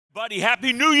Buddy,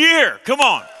 Happy New Year. Come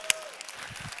on.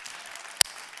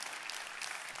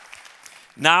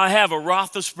 Now I have a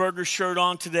Roethlisberger shirt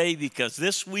on today because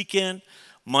this weekend,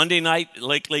 Monday night,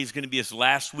 Lakely is going to be his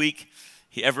last week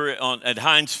at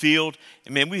Heinz Field.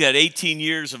 And man, we've had 18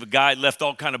 years of a guy left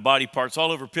all kind of body parts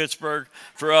all over Pittsburgh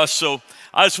for us. So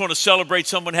I just want to celebrate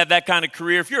someone had that kind of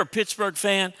career. If you're a Pittsburgh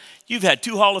fan, you've had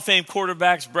two Hall of Fame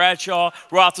quarterbacks, Bradshaw,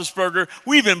 Roethlisberger.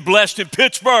 We've been blessed in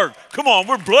Pittsburgh. Come on,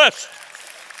 we're blessed.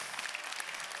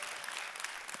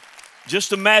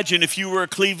 Just imagine if you were a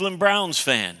Cleveland Browns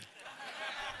fan.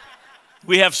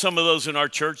 We have some of those in our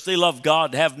church. They love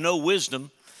God, have no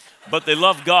wisdom, but they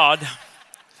love God.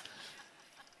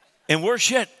 And we're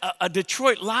a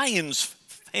Detroit Lions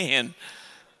fan.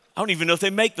 I don't even know if they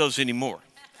make those anymore.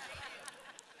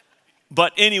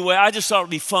 But anyway, I just thought it would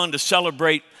be fun to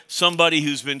celebrate somebody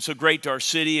who's been so great to our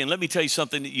city. And let me tell you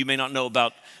something that you may not know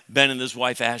about Ben and his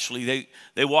wife, Ashley.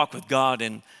 They walk with God,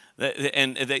 and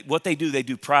what they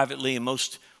do privately, and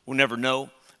most will never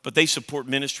know. But they support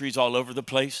ministries all over the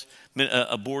place.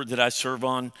 A board that I serve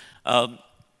on,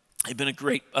 they've been a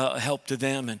great help to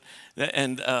them,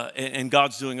 and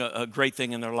God's doing a great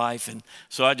thing in their life. And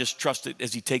so I just trust that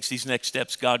as he takes these next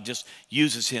steps, God just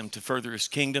uses him to further his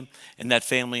kingdom and that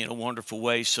family in a wonderful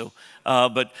way. So,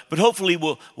 but hopefully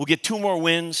we'll get 2 more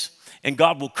wins, and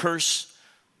God will curse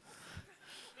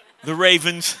the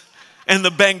Ravens and the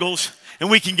Bengals, and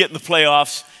we can get in the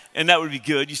playoffs, and that would be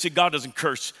good. You said God doesn't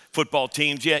curse football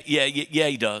teams. Yeah,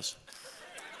 he does.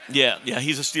 Yeah,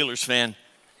 he's a Steelers fan.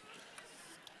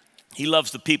 He loves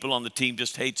the people on the team,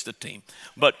 just hates the team.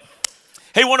 But,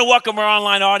 hey, I want to welcome our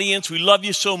online audience. We love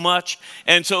you so much.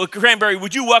 And so, Cranberry,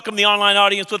 would you welcome the online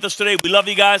audience with us today? We love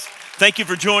you guys. Thank you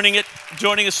for joining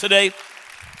us today.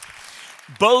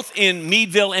 Both in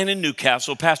Meadville and in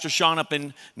Newcastle, Pastor Sean up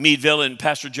in Meadville and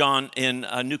Pastor John in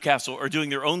Newcastle are doing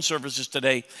their own services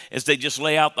today as they just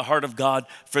lay out the heart of God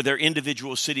for their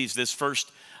individual cities this first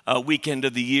weekend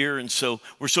of the year. And so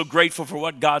we're so grateful for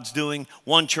what God's doing.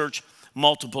 One church,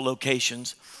 multiple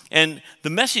locations. And the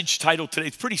message title today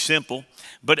is pretty simple,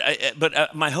 but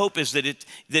my hope is that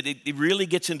it really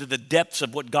gets into the depths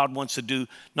of what God wants to do,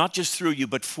 not just through you,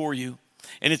 but for you.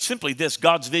 And it's simply this: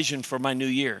 God's vision for my new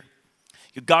year.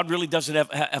 God really doesn't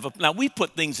have a, now we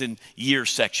put things in year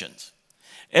sections.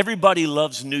 Everybody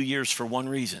loves New Year's for one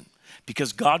reason,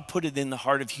 because God put it in the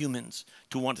heart of humans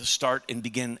to want to start and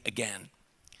begin again.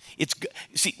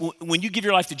 See, when you give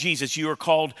your life to Jesus, you are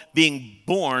called being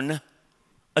born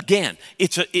again.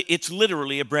 It's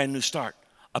literally a brand new start,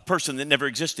 a person that never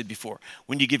existed before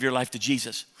when you give your life to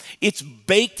Jesus. It's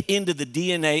baked into the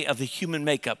DNA of the human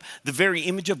makeup, the very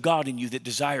image of God in you that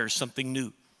desires something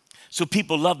new. So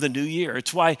people love the new year.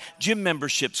 It's why gym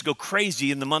memberships go crazy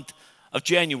in the month of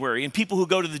January. And people who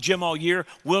go to the gym all year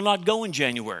will not go in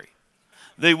January.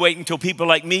 They wait until people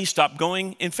like me stop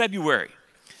going in February.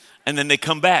 And then they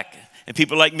come back. And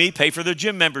people like me pay for their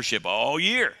gym membership all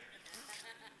year.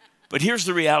 But here's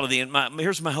the reality, and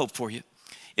here's my hope for you,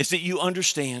 is that you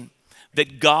understand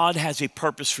that God has a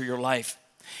purpose for your life.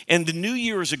 And the new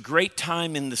year is a great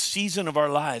time in the season of our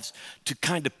lives to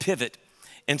kind of pivot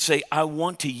and say, I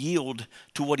want to yield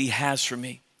to what he has for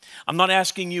me. I'm not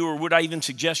asking you, or would I even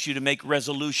suggest you to make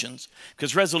resolutions,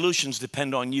 because resolutions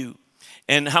depend on you.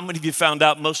 And how many of you found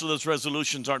out most of those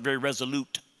resolutions aren't very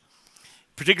resolute?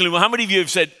 Particularly, how many of you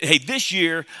have said, hey, this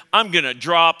year I'm going to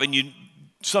drop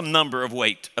some number of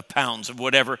weight, of pounds, of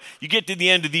whatever. You get to the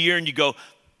end of the year and you go,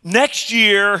 next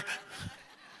year.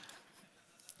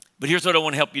 But here's what I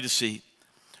want to help you to see.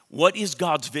 What is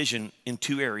God's vision in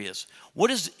 2 areas? What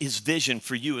is his vision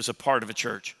for you as a part of a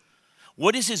church?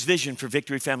 What is his vision for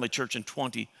Victory Family Church in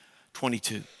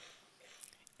 2022?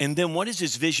 And then what is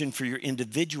his vision for your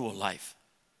individual life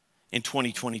in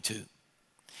 2022?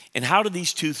 And how do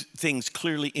these 2 things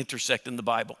clearly intersect in the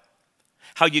Bible?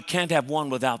 How you can't have one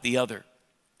without the other.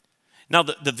 Now,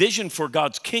 the vision for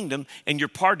God's kingdom and your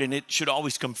part in it should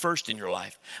always come first in your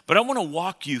life. But I want to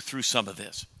walk you through some of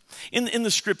this. In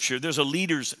the scripture, there's a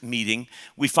leaders meeting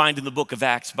we find in the book of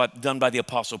Acts done by the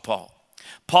Apostle Paul.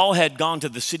 Paul had gone to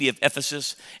the city of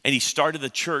Ephesus, and he started a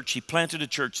church. He planted a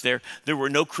church there. There were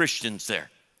no Christians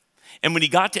there. And when he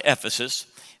got to Ephesus,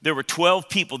 there were 12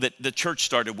 people that the church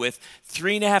started with.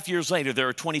 3.5 years later, there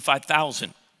were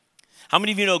 25,000. How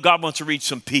many of you know God wants to reach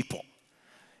some people?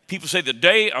 People say the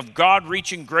day of God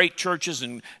reaching great churches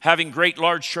and having great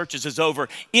large churches is over.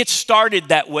 It started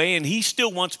that way, and he still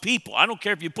wants people. I don't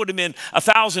care if you put them in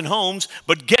 1,000 homes,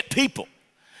 but get people.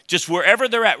 Just wherever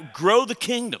they're at, grow the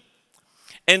kingdom.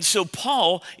 And so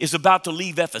Paul is about to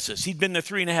leave Ephesus. He'd been there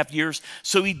 3.5 years,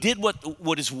 so he did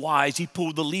what is wise. He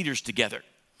pulled the leaders together.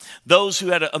 Those who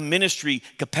had a ministry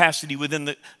capacity within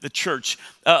the church,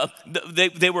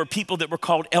 they were people that were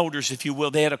called elders, if you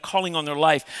will. They had a calling on their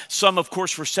life. Some, of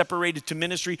course, were separated to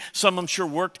ministry. Some, I'm sure,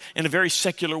 worked in a very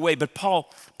secular way. But Paul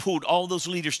pulled all those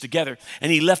leaders together,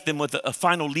 and he left them with a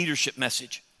final leadership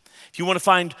message. If you want to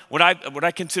find what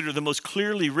I consider the most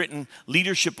clearly written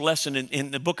leadership lesson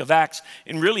in the book of Acts,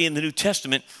 and really in the New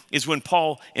Testament, is when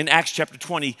Paul in Acts chapter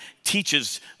 20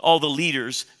 teaches all the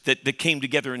leaders that came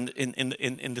together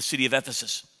in the city of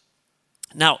Ephesus.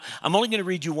 Now, I'm only going to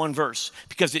read you one verse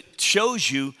because it shows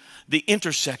you the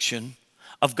intersection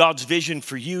of God's vision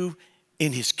for you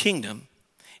in his kingdom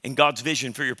and God's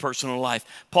vision for your personal life.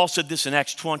 Paul said this in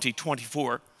Acts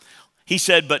 20:24. He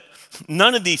said, but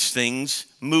none of these things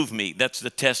move me. That's the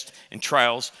test and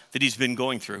trials that he's been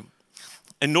going through.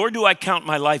 And nor do I count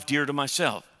my life dear to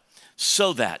myself,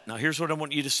 so that, now here's what I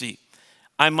want you to see,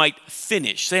 I might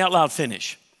finish, say out loud,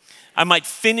 finish. I might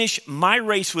finish my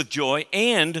race with joy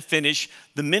and finish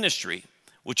the ministry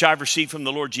which I've received from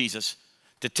the Lord Jesus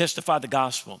to testify the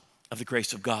gospel of the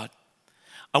grace of God.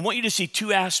 I want you to see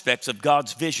two aspects of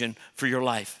God's vision for your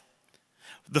life.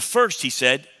 The first, he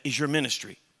said, is your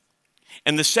ministry.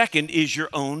 And the second is your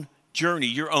own journey,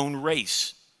 your own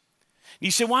race. You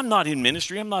say, well, I'm not in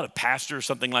ministry. I'm not a pastor or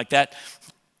something like that.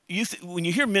 When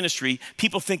you hear ministry,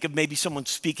 people think of maybe someone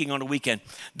speaking on a weekend.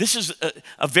 This is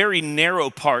a very narrow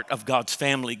part of God's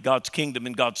family, God's kingdom,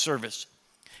 and God's service.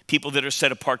 People that are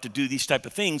set apart to do these type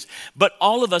of things. But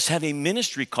all of us have a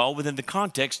ministry call within the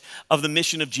context of the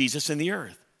mission of Jesus in the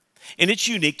earth. And it's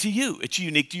unique to you. It's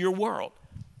unique to your world.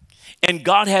 And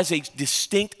God has a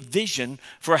distinct vision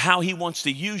for how he wants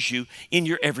to use you in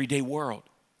your everyday world.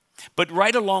 But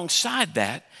right alongside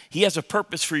that, he has a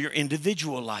purpose for your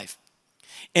individual life.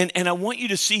 And I want you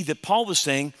to see that Paul was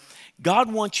saying,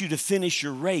 God wants you to finish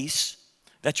your race,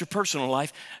 that's your personal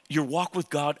life, your walk with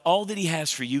God, all that he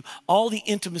has for you, all the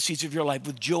intimacies of your life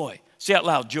with joy. Say out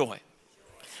loud, joy.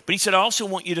 But he said, I also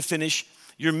want you to finish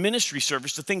your ministry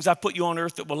service, the things I put you on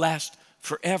earth that will last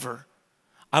forever.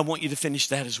 I want you to finish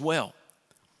that as well.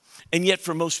 And yet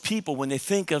for most people, when they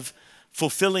think of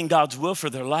fulfilling God's will for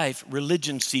their life,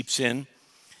 religion seeps in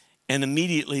and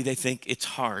immediately they think it's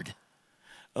hard.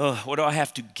 What do I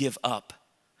have to give up?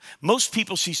 Most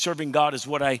people see serving God as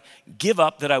what I give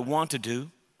up that I want to do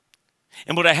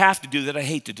and what I have to do that I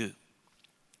hate to do.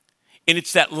 And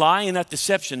it's that lie and that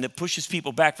deception that pushes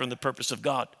people back from the purpose of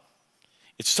God.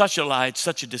 It's such a lie, it's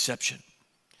such a deception.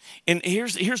 And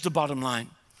here's the bottom line.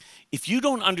 If you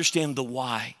don't understand the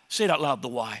why, say it out loud, the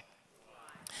why.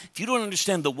 If you don't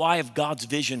understand the why of God's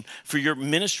vision for your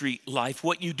ministry life,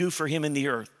 what you do for him in the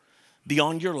earth,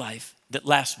 beyond your life, that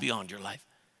lasts beyond your life.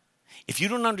 If you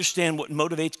don't understand what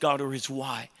motivates God or his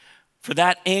why for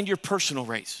that and your personal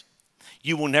race,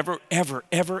 you will never, ever,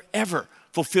 ever, ever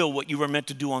fulfill what you were meant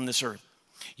to do on this earth.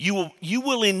 You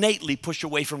will innately push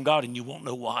away from God and you won't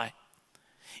know why.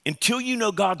 Until you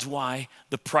know God's why,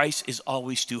 the price is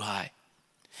always too high.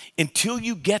 Until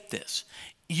you get this,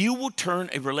 you will turn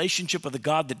a relationship with a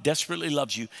God that desperately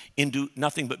loves you into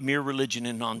nothing but mere religion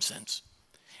and nonsense.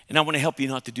 And I want to help you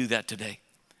not to do that today.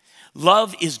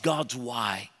 Love is God's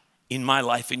why in my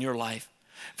life, in your life,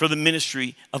 for the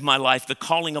ministry of my life, the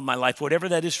calling of my life, whatever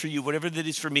that is for you, whatever that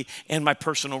is for me, and my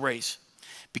personal race.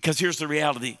 Because here's the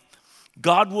reality.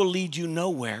 God will lead you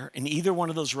nowhere in either one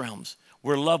of those realms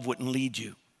where love wouldn't lead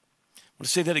you. I want to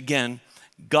say that again.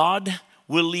 God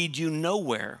will lead you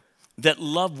nowhere that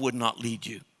love would not lead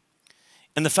you.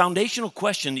 And the foundational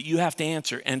question that you have to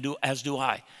answer, as do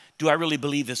I really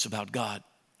believe this about God?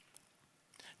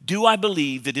 Do I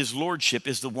believe that his lordship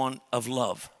is the one of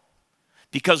love?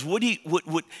 Because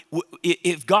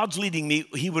if God's leading me,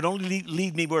 he would only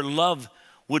lead me where love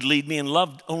would lead me, and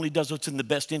love only does what's in the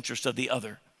best interest of the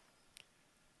other.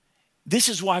 This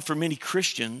is why for many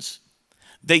Christians,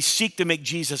 they seek to make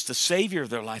Jesus the Savior of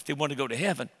their life. They want to go to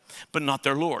heaven, but not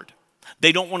their Lord.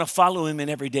 They don't want to follow him in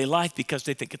everyday life because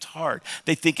they think it's hard.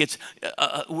 They think it's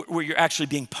where you're actually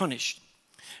being punished.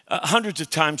 Hundreds of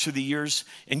times through the years,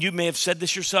 and you may have said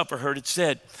this yourself or heard it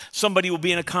said, somebody will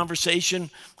be in a conversation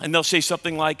and they'll say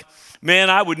something like, man,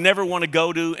 I would never want to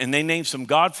go to, and they name some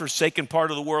God-forsaken part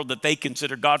of the world that they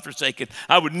consider God-forsaken.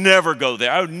 I would never go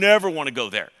there. I would never want to go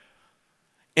there.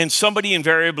 And somebody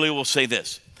invariably will say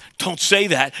this, don't say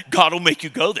that. God will make you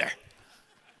go there.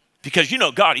 Because you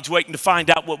know God, he's waiting to find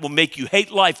out what will make you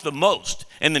hate life the most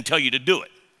and then tell you to do it.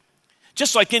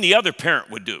 Just like any other parent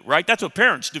would do, right? That's what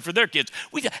parents do for their kids.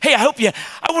 Hey, I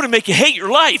want to make you hate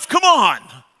your life. Come on.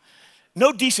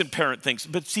 No decent parent thinks.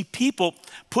 But see, people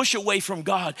push away from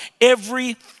God.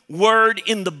 Every word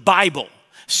in the Bible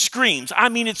screams. I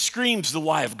mean, it screams the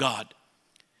why of God.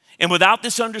 And without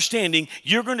this understanding,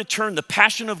 you're going to turn the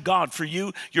passion of God for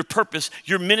you, your purpose,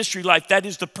 your ministry life. That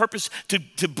is the purpose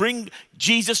to bring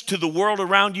Jesus to the world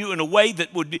around you in a way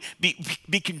that would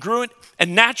be congruent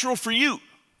and natural for you.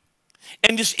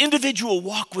 And this individual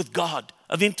walk with God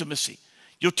of intimacy,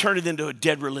 you'll turn it into a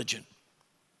dead religion.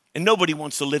 And nobody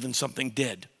wants to live in something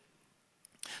dead.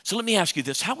 So let me ask you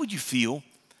this. How would you feel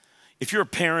if you're a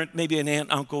parent, maybe an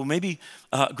aunt, uncle, maybe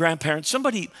a grandparent,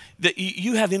 somebody that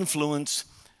you have influence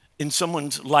in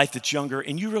someone's life that's younger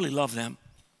and you really love them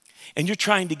and you're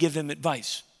trying to give them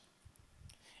advice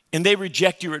and they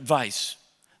reject your advice?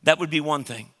 That would be one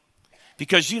thing,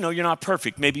 because you know you're not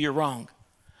perfect. Maybe you're wrong.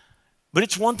 But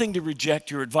it's one thing to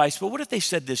reject your advice. But what if they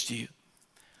said this to you?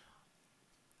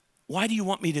 Why do you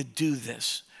want me to do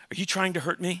this? Are you trying to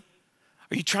hurt me?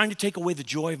 Are you trying to take away the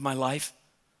joy of my life?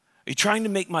 Are you trying to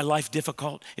make my life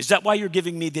difficult? Is that why you're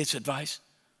giving me this advice?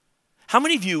 How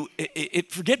many of you,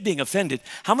 forget being offended,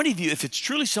 how many of you, if it's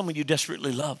truly someone you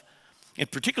desperately love,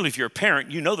 and particularly if you're a parent,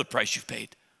 you know the price you've paid.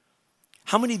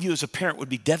 How many of you as a parent would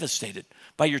be devastated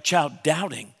by your child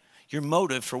doubting your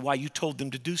motive for why you told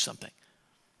them to do something?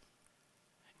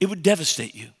 It would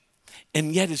devastate you.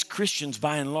 And yet as Christians,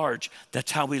 by and large,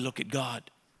 that's how we look at God.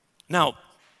 Now,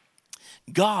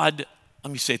 God,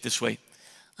 let me say it this way.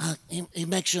 He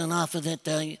makes you an offer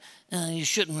that you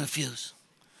shouldn't refuse.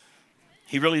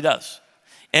 He really does.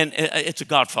 And it's a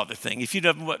Godfather thing. If you've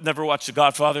never watched The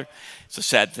Godfather, it's a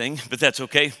sad thing, but that's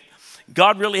okay.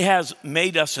 God really has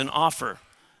made us an offer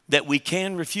that we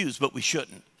can refuse, but we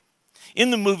shouldn't.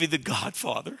 In the movie The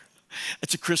Godfather,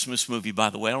 it's a Christmas movie, by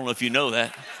the way. I don't know if you know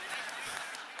that.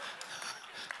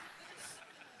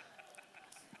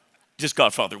 Just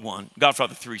Godfather 1.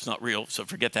 Godfather 3 is not real, so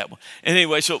forget that one.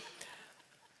 Anyway, so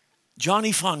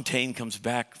Johnny Fontaine comes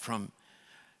back from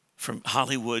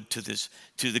Hollywood to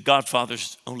the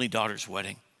Godfather's only daughter's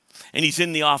wedding. And he's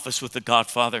in the office with the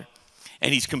Godfather,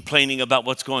 and he's complaining about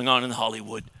what's going on in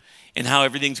Hollywood and how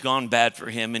everything's gone bad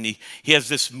for him. And he has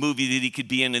this movie that he could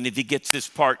be in, and if he gets this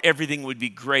part, everything would be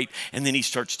great. And then he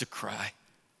starts to cry.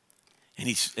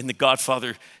 And the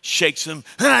Godfather shakes him,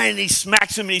 and he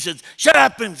smacks him, and he says, "Shut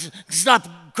up and stop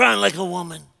crying like a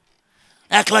woman.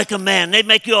 Act like a man. They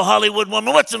make you a Hollywood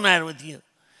woman. What's the matter with you?"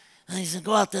 And he said,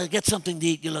 "Go out there, get something to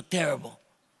eat. You look terrible."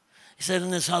 He said, "In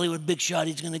this Hollywood big shot,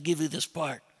 he's going to give you this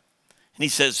part." And he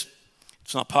says,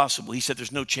 "It's not possible." He said,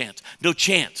 "There's no chance. No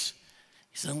chance."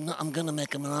 He said, I'm going to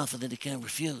make him an offer that he can't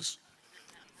refuse."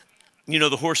 You know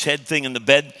the horse head thing in the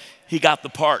bed? He got the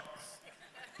part.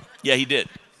 Yeah, he did.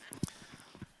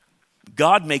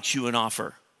 God makes you an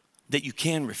offer that you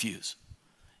can refuse.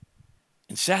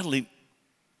 And sadly,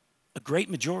 a great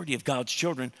majority of God's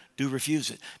children do refuse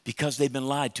it because they've been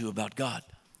lied to about God.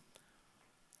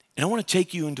 And I want to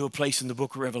take you into a place in the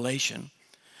book of Revelation.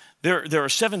 There are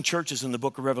 7 churches in the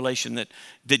book of Revelation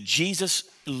that Jesus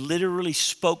literally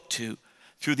spoke to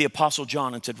through the Apostle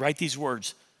John and said, "Write these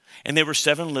words." And there were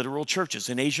 7 literal churches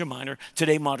in Asia Minor,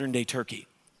 today modern day Turkey.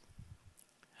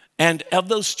 And of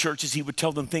those churches, he would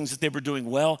tell them things that they were doing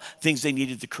well, things they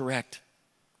needed to correct.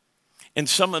 And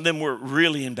some of them were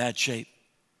really in bad shape.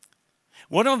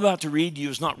 What I'm about to read to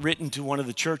you is not written to one of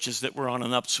the churches that were on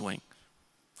an upswing.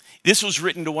 This was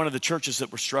written to one of the churches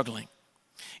that were struggling.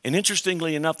 And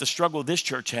interestingly enough, the struggle this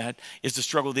church had is the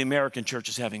struggle the American church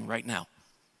is having right now.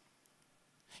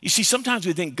 You see, sometimes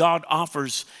we think God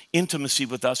offers intimacy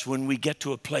with us when we get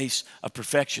to a place of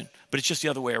perfection, but it's just the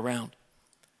other way around.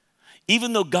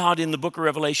 Even though God, in the book of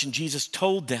Revelation, Jesus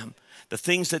told them the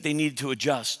things that they needed to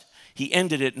adjust, he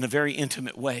ended it in a very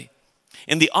intimate way.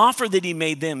 And the offer that he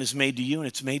made them is made to you and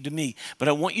it's made to me. But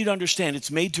I want you to understand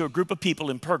it's made to a group of people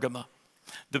in Pergama.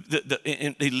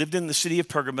 They lived in the city of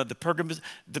Pergama,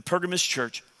 the Pergamus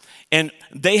church. And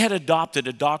they had adopted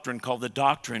a doctrine called the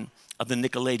doctrine of the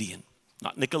Nicolaitan.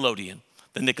 Not Nickelodeon,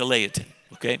 the Nicolaitan,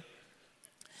 okay?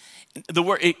 The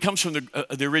word, it comes from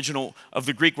the original of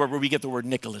the Greek word where we get the word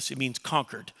Nicholas. It means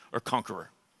conquered or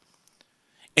conqueror.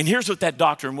 And here's what that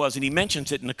doctrine was, and he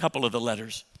mentions it in a couple of the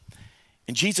letters.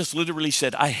 And Jesus literally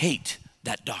said, "I hate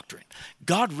that doctrine."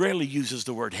 God rarely uses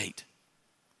the word hate.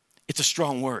 It's a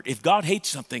strong word. If God hates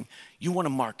something, you want to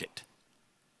mark it.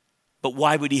 But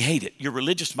why would he hate it? Your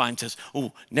religious mind says,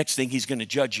 "Oh, next thing he's going to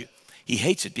judge you." He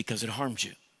hates it because it harms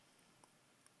you.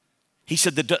 He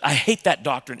said, "I hate that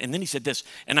doctrine." And then he said this,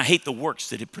 "And I hate the works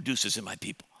that it produces in my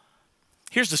people."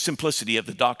 Here's the simplicity of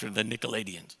the doctrine of the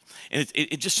Nicolaitans. And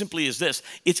it just simply is this.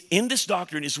 It's in this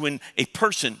doctrine is when a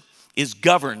person is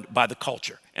governed by the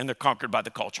culture and they're conquered by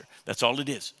the culture. That's all it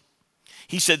is.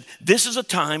 He said, this is a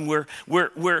time where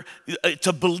it's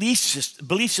a belief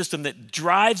system that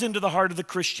drives into the heart of the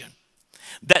Christian,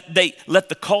 that they let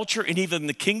the culture and even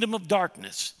the kingdom of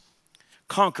darkness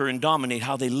conquer and dominate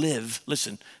how they live,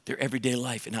 listen, their everyday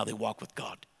life and how they walk with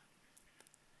God.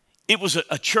 It was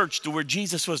a church to where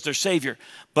Jesus was their Savior,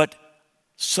 but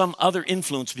some other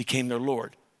influence became their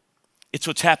Lord. It's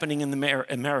what's happening in the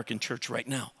American church right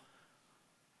now,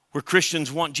 where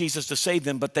Christians want Jesus to save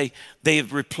them, but they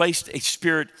have replaced a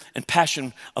spirit and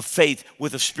passion of faith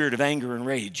with a spirit of anger and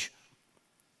rage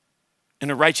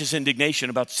and a righteous indignation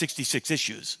about 66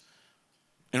 issues.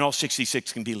 And all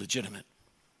 66 can be legitimate.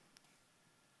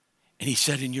 And he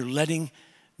said, and you're letting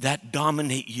that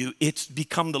dominate you. It's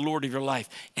become the Lord of your life,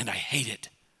 and I hate it.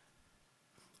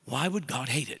 Why would God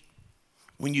hate it?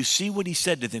 When you see what he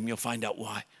said to them, you'll find out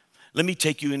why. Let me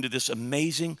take you into this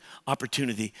amazing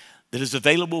opportunity that is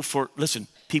available for, listen,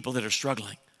 people that are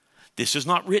struggling. This is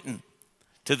not written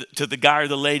to the guy or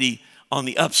the lady on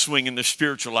the upswing in their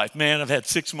spiritual life. Man, I've had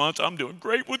 6 months. I'm doing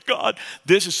great with God.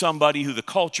 This is somebody who the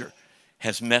culture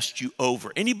has messed you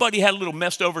over. Anybody had a little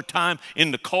messed over time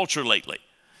in the culture lately?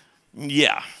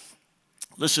 Yeah.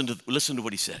 Listen to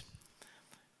what he said.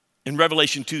 In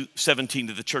Revelation 2:17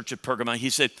 to the church at Pergamum, he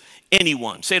said,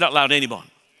 anyone, say it out loud,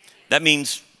 anyone. That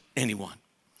means anyone.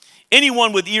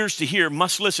 Anyone with ears to hear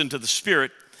must listen to the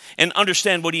Spirit and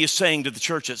understand what he is saying to the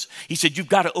churches. He said, you've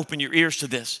got to open your ears to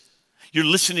this. You're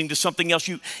listening to something else.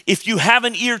 If you have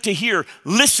an ear to hear,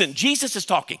 listen. Jesus is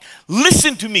talking.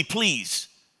 Listen to me, please,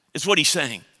 is what he's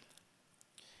saying.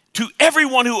 To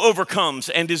everyone who overcomes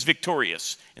and is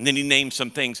victorious. And then he names some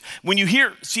things. When you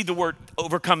see the word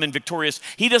overcome and victorious,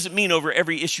 he doesn't mean over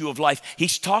every issue of life.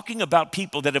 He's talking about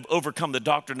people that have overcome the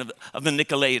doctrine of the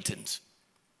Nicolaitans.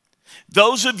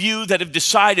 Those of you that have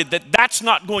decided that that's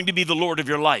not going to be the Lord of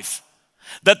your life,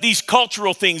 that these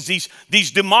cultural things,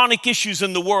 these demonic issues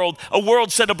in the world, a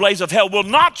world set ablaze of hell, will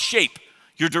not shape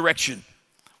your direction,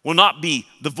 will not be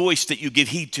the voice that you give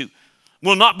heed to,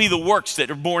 will not be the works that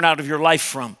are born out of your life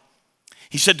from.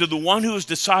 He said, to the one who has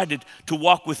decided to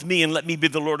walk with me and let me be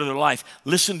the Lord of their life,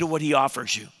 listen to what he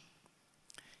offers you.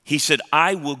 He said,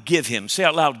 I will give him. Say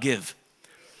out loud, give.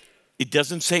 It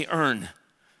doesn't say earn.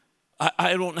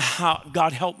 I don't know how.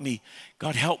 God help me.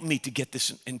 God help me to get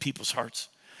this in people's hearts.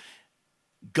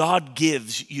 God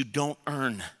gives, you don't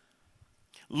earn.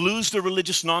 Lose the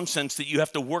religious nonsense that you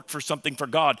have to work for something for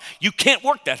God. You can't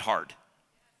work that hard.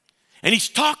 And he's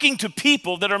talking to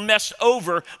people that are messed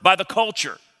over by the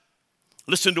culture.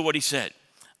 Listen to what he said.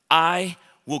 I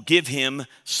will give him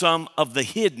some of the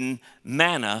hidden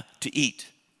manna to eat.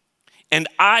 And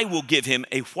I will give him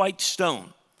a white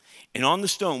stone. And on the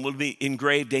stone will be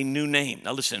engraved a new name.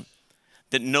 Now listen,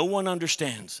 that no one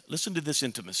understands. Listen to this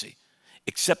intimacy,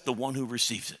 except the one who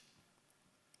receives it.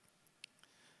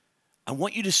 I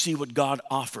want you to see what God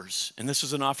offers. And this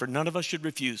is an offer none of us should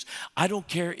refuse. I don't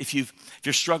care if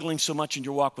you're struggling so much in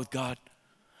your walk with God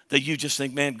that you just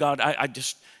think, man, God, I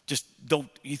just don't,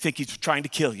 you think he's trying to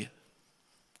kill you.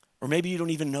 Or maybe you don't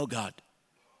even know God.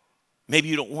 Maybe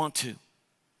you don't want to.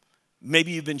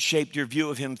 Maybe you've been shaped your view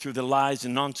of him through the lies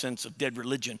and nonsense of dead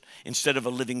religion instead of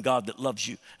a living God that loves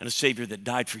you and a Savior that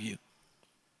died for you.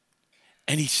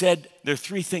 And he said, there are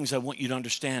 3 things I want you to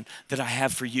understand that I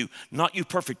have for you. Not you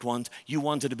perfect ones, you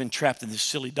ones that have been trapped in this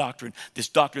silly doctrine, this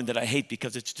doctrine that I hate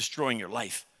because it's destroying your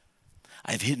life.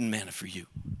 I have hidden manna for you.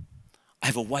 I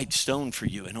have a white stone for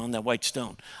you, and on that white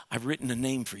stone, I've written a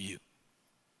name for you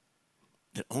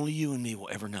that only you and me will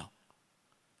ever know.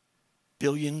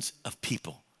 Billions of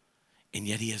people. And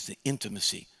yet he has the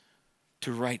intimacy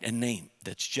to write a name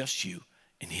that's just you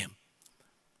and him.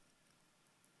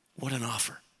 What an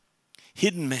offer.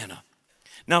 Hidden manna.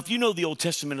 Now, if you know the Old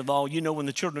Testament at all, you know when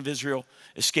the children of Israel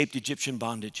escaped Egyptian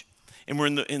bondage and were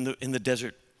in the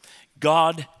desert,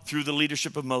 God, through the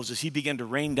leadership of Moses, he began to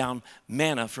rain down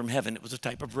manna from heaven. It was a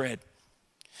type of bread.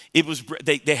 It was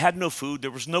they had no food. There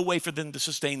was no way for them to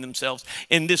sustain themselves.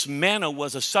 And this manna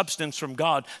was a substance from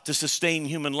God to sustain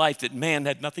human life that man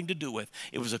had nothing to do with.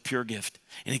 It was a pure gift.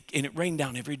 And it rained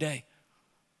down every day.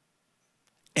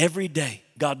 Every day,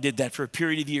 God did that for a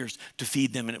period of years to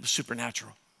feed them, and it was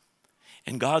supernatural.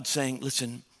 And God's saying,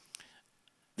 listen,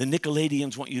 the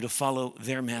Nicolaitans want you to follow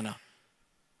their manna.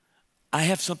 I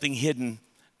have something hidden,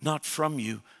 not from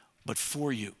you, but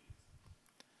for you.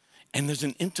 And there's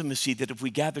an intimacy that if we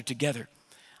gather together,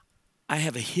 I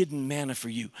have a hidden manna for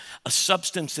you, a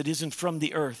substance that isn't from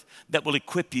the earth, that will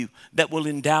equip you, that will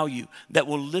endow you, that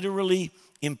will literally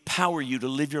empower you to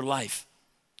live your life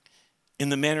in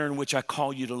the manner in which I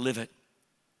call you to live it.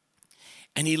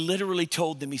 And he literally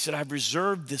told them, he said, I've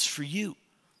reserved this for you.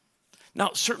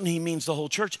 Now, certainly he means the whole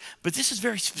church, but this is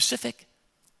very specific.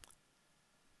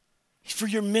 He for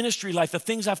your ministry life, the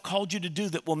things I've called you to do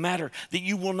that will matter, that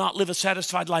you will not live a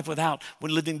satisfied life without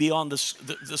when living beyond the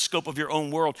scope of your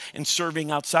own world and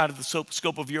serving outside of the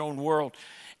scope of your own world.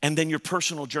 And then your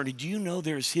personal journey. Do you know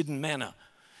there is hidden manna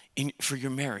for your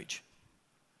marriage?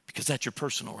 Because that's your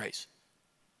personal race.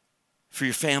 For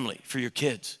your family, for your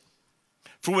kids.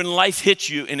 For when life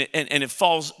hits you and it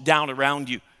falls down around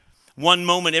you. One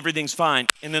moment everything's fine,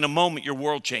 and in a moment your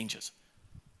world changes.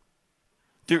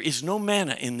 There is no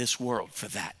manna in this world for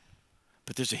that.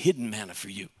 But there's a hidden manna for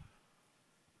you.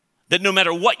 That no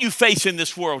matter what you face in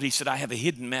this world, he said, I have a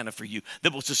hidden manna for you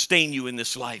that will sustain you in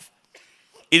this life.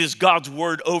 It is God's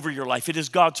word over your life. It is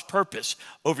God's purpose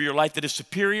over your life that is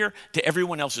superior to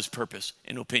everyone else's purpose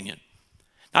and opinion.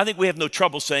 Now, I think we have no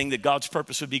trouble saying that God's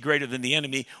purpose would be greater than the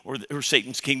enemy or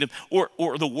Satan's kingdom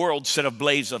or the world set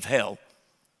ablaze of hell.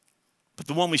 But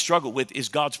the one we struggle with is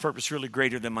God's purpose really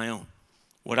greater than my own,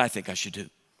 what I think I should do.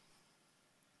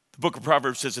 The book of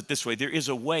Proverbs says it this way, there is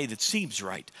a way that seems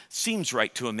right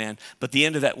to a man, but the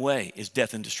end of that way is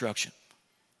death and destruction.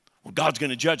 Well, God's going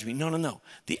to judge me. No.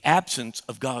 The absence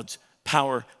of God's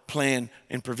power, plan,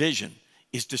 and provision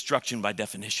is destruction by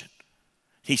definition.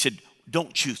 He said,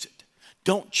 don't choose it.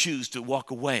 Don't choose to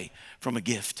walk away from a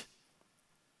gift.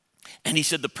 And he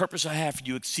said, the purpose I have for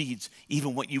you exceeds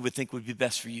even what you would think would be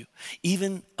best for you,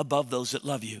 even above those that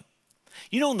love you.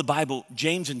 You know, in the Bible,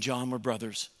 James and John were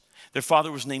brothers. Their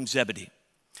father was named Zebedee.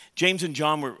 James and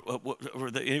John were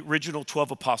the original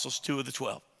 12 apostles, 2 of the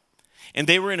 12. And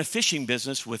they were in a fishing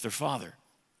business with their father.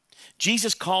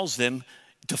 Jesus calls them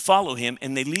to follow him,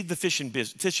 and they leave the fishing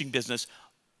business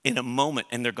in a moment,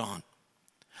 and they're gone.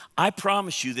 I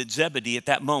promise you that Zebedee at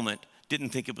that moment didn't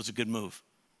think it was a good move.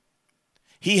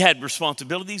 He had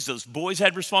responsibilities. Those boys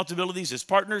had responsibilities as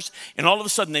partners, and all of a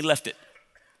sudden they left it.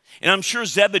 And I'm sure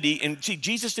Zebedee, and see,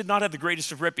 Jesus did not have the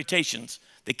greatest of reputations.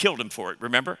 They killed him for it,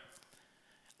 remember?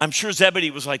 I'm sure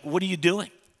Zebedee was like, what are you doing?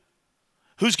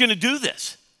 Who's going to do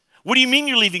this? What do you mean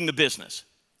you're leaving the business?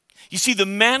 You see, the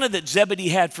manna that Zebedee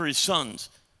had for his sons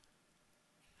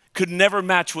could never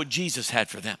match what Jesus had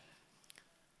for them.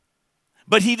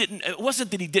 But it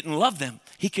wasn't that he didn't love them.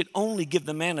 He could only give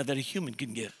the manna that a human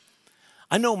can give.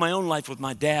 I know my own life with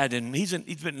my dad, and he's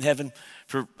been in heaven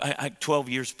for 12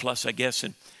 years plus, I guess,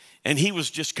 and he was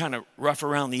just kind of rough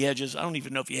around the edges. I don't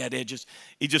even know if he had edges.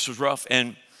 He just was rough,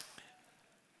 and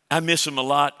I miss him a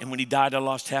lot, and when he died, I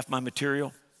lost half my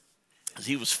material because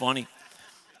he was funny.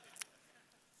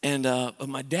 And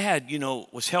my dad,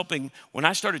 was helping. When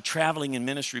I started traveling in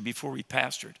ministry before we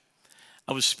pastored,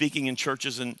 I was speaking in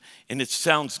churches, and it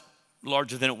sounds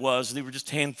larger than it was. They were just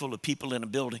a handful of people in a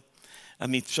building. I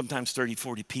mean, sometimes 30,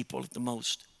 40 people at the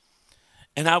most.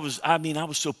 And I was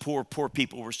so poor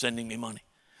people were sending me money.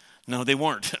 No, they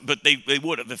weren't, but they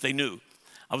would have if they knew.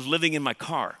 I was living in my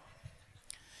car.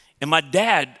 And my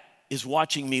dad is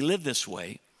watching me live this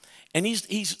way. And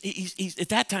he's at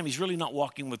that time, he's really not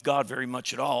walking with God very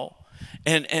much at all.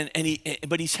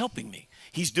 But he's helping me.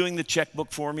 He's doing the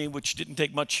checkbook for me, which didn't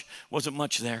take much, wasn't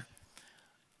much there.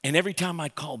 And every time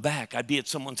I'd call back, I'd be at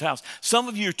someone's house. Some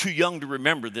of you are too young to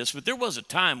remember this, but there was a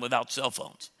time without cell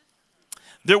phones.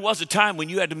 There was a time when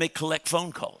you had to collect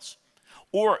phone calls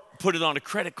or put it on a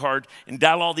credit card and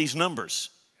dial all these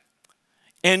numbers.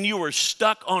 And you were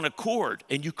stuck on a cord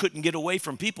and you couldn't get away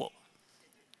from people.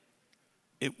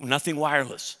 Nothing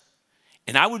wireless.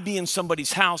 And I would be in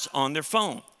somebody's house on their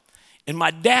phone. And my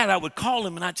dad, I would call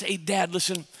him and I'd say, hey, Dad,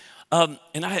 listen. I'm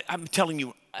telling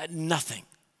you, nothing.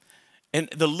 And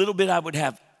the little bit I would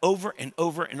have over and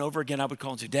over and over again, I would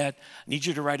call and say, Dad, I need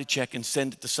you to write a check and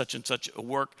send it to such and such a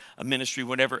work, a ministry,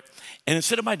 whatever. And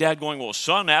instead of my dad going, well,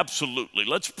 son, absolutely,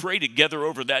 let's pray together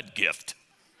over that gift,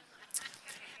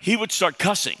 he would start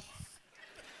cussing.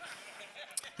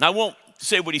 Now, I won't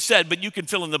say what he said, but you can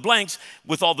fill in the blanks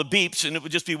with all the beeps, and it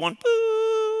would just be one,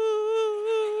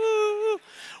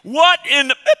 what in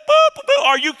the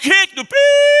are you kidding? Beep,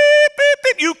 beep,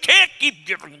 beep. You can't keep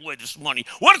giving away this money.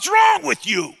 What's wrong with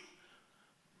you?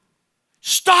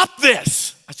 Stop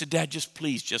this. I said, Dad,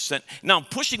 please send. Now I'm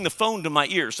pushing the phone to my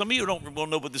ear. Some of you will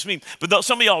know what this means, but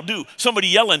some of y'all do. Somebody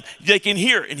yelling, they can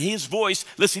hear. And his voice,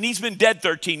 listen, he's been dead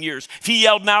 13 years. If he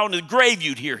yelled now in the grave,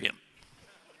 you'd hear him.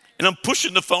 And I'm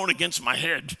pushing the phone against my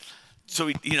head. So,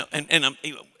 and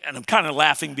I'm kind of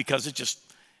laughing because it just,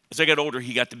 as I got older,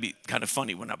 he got to be kind of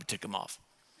funny when I would tick him off.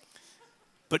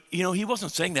 But, he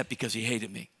wasn't saying that because he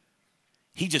hated me.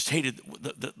 He just hated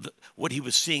what he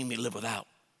was seeing me live without.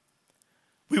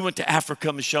 We went to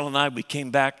Africa, Michelle and I. We came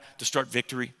back to start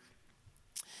Victory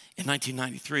in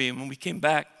 1993. And when we came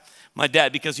back, my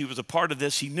dad, because he was a part of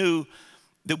this, he knew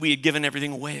that we had given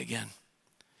everything away again.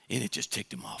 And it just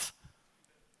ticked him off.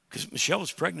 because Michelle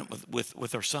was pregnant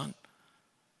with our son.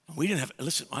 We didn't have,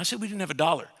 listen, when I said we didn't have a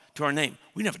dollar to our name,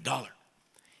 we didn't have a dollar.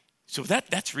 So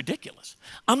that's ridiculous.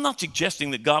 I'm not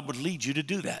suggesting that God would lead you to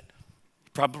do that. He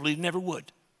probably never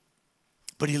would.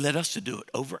 But he led us to do it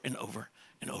over and over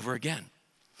and over again.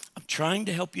 I'm trying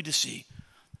to help you to see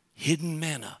hidden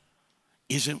manna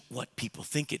isn't what people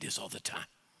think it is all the time.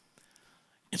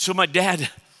 And so my dad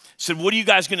said, what are you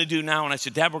guys going to do now? And I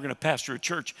said, Dad, we're going to pastor a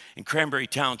church in Cranberry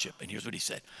Township. And here's what he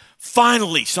said.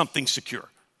 Finally, something secure.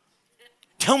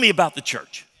 Tell me about the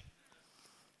church.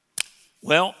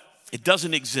 Well, it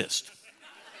doesn't exist.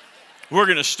 We're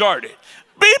going to start it.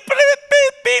 Beep, beep,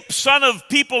 beep, beep, son of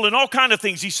people and all kind of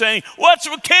things. He's saying,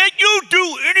 can't you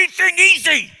do anything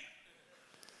easy?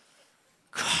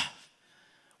 God,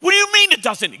 what do you mean it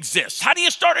doesn't exist? How do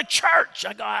you start a church?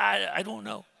 I go, I don't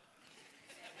know.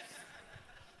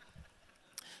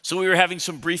 So we were having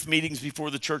some brief meetings before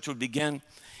the church would begin,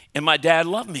 and my dad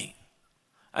loved me.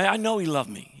 I know he loved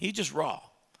me. He's just raw.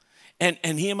 And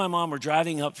he and my mom were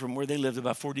driving up from where they lived,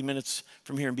 about 40 minutes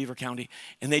from here in Beaver County,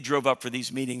 and they drove up for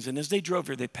these meetings. And as they drove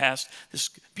here, they passed this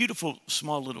beautiful,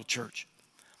 small little church.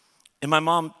 And my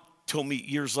mom told me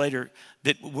years later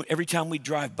that every time we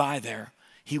drive by there,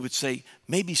 he would say,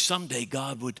 maybe someday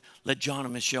God would let John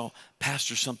and Michelle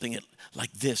pastor something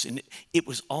like this. And it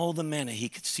was all the manna he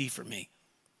could see for me.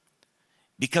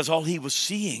 Because all he was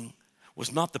seeing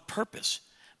was not the purpose,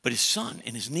 but his son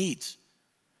and his needs.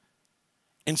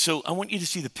 And so I want you to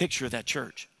see the picture of that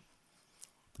church.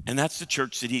 And that's the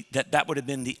church that would have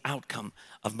been the outcome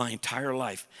of my entire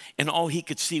life. And all he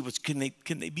could see was, can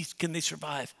they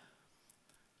survive?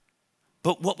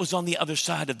 But what was on the other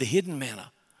side of the hidden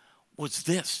manna was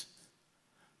this.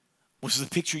 Was the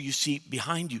picture you see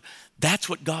behind you. That's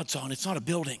what God saw, and it's not a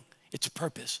building, it's a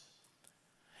purpose.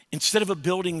 Instead of a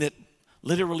building that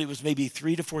literally was maybe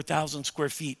 3,000 to 4,000 square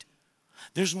feet,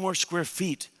 there's more square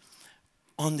feet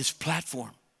on this platform.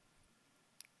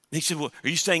 They said, well, are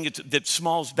you saying that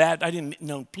small is bad?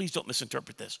 No, please don't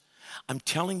misinterpret this. I'm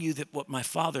telling you that what my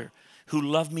Father, who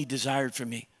loved me, desired for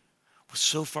me, was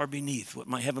so far beneath what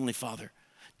my Heavenly Father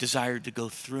desired to go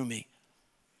through me.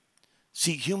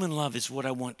 See, human love is what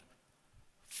I want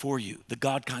for you. The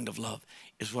God kind of love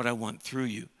is what I want through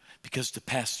you, because to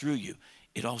pass through you,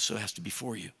 it also has to be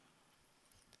for you.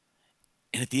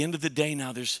 And at the end of the day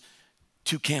now, there's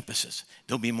 2 campuses.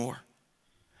 There'll be more.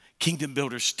 Kingdom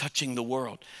builders touching the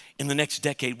world. In the next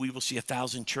decade, we will see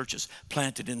 1,000 churches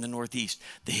planted in the Northeast.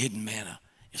 The hidden manna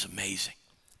is amazing.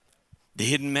 The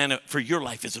hidden manna for your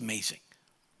life is amazing.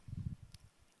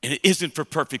 And it isn't for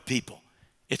perfect people.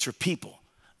 It's for people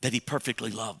that he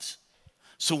perfectly loves.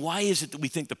 So why is it that we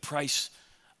think the price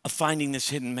of finding this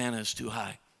hidden manna is too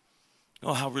high?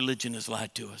 Oh, how religion has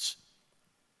lied to us.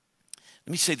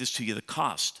 Let me say this to you. The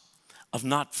cost of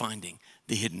not finding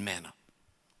the hidden manna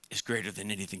is greater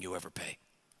than anything you ever pay.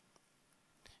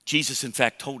 Jesus, in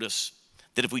fact, told us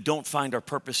that if we don't find our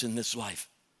purpose in this life,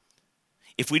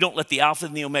 if we don't let the Alpha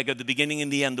and the Omega, the beginning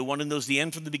and the end, the one who knows the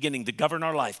end from the beginning, to govern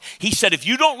our life, he said, if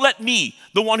you don't let me,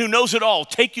 the one who knows it all,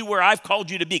 take you where I've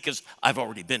called you to be, because I've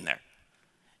already been there,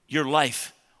 your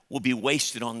life will be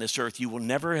wasted on this earth. You will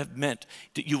never have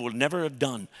you will never have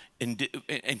done and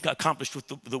accomplished with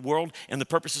the world and the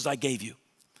purposes I gave you.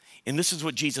 And this is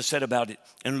what Jesus said about it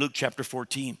in Luke chapter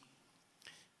 14.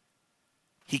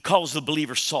 He calls the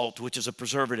believer salt, which is a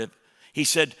preservative. He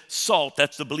said, salt,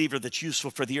 that's the believer that's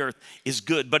useful for the earth, is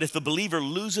good. But if the believer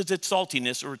loses its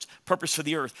saltiness or its purpose for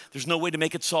the earth, there's no way to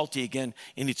make it salty again.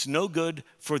 And it's no good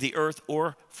for the earth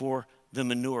or for the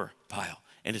manure pile.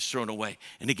 And it's thrown away.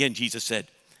 And again, Jesus said,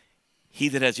 he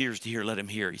that has ears to hear, let him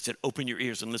hear. He said, open your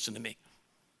ears and listen to me.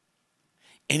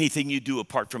 Anything you do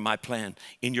apart from my plan,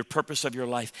 in your purpose of your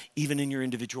life, even in your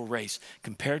individual race,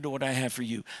 compared to what I have for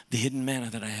you, the hidden manna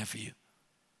that I have for you,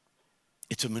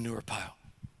 it's a manure pile.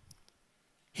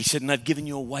 He said, and I've given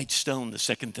you a white stone, the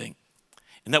second thing.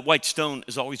 And that white stone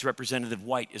is always representative.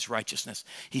 White is righteousness.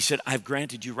 He said, I've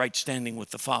granted you right standing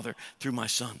with the Father through my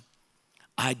Son.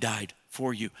 I died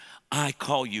for you. I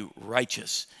call you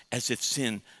righteous as if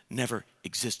sin never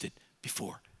existed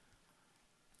before.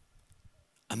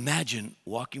 Imagine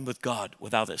walking with God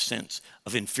without a sense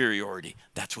of inferiority.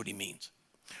 That's what he means.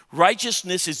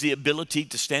 Righteousness is the ability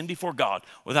to stand before God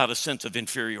without a sense of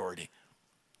inferiority.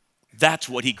 That's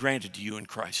what he granted to you in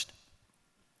Christ.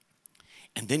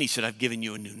 And then he said, I've given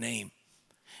you a new name.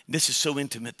 This is so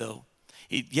intimate though.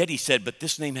 Yet he said, but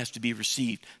this name has to be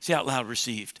received. Say out loud,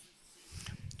 received.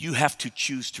 You have to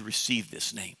choose to receive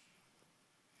this name.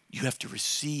 You have to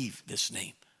receive this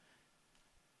name.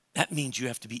 That means you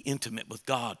have to be intimate with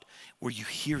God, where you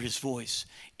hear his voice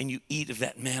and you eat of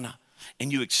that manna.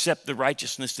 and you accept the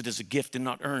righteousness that is a gift and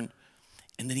not earned.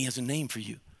 And then he has a name for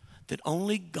you that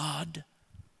only God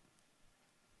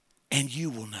and you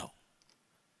will know.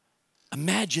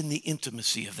 Imagine the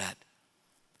intimacy of that.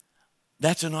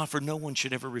 That's an offer no one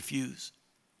should ever refuse.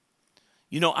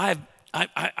 You know, I'm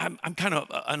kind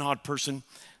of an odd person,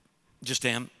 just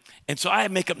am. And so I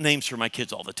make up names for my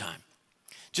kids all the time.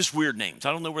 Just weird names.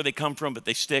 I don't know where they come from, but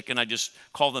they stick, and I just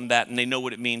call them that, and they know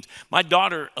what it means. My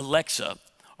daughter, Alexa,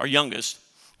 our youngest,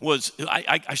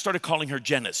 I started calling her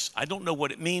Janice. I don't know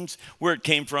what it means, where it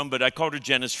came from, but I called her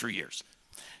Janice for years.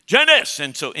 Janice!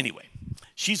 And so anyway,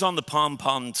 she's on the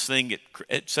pom-poms thing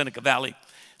at Seneca Valley.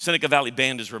 Seneca Valley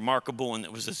Band is remarkable, and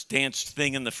it was this dance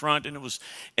thing in the front,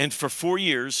 and for 4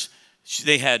 years,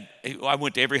 I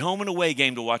went to every home and away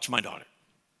game to watch my daughter.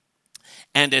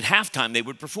 And at halftime, they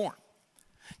would perform.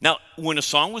 Now, when a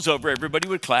song was over, everybody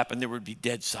would clap, and there would be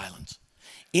dead silence.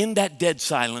 In that dead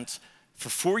silence, for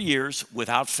 4 years,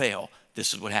 without fail,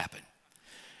 this is what happened.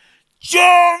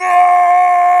 Janice!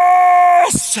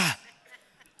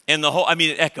 And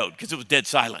it echoed because it was dead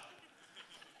silent.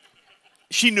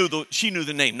 She knew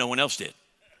the name. No one else did.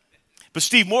 But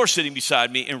Steve Moore sitting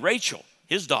beside me, and Rachel,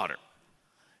 his daughter,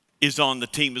 is on the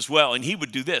team as well. And he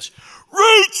would do this.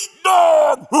 Reach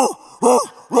down!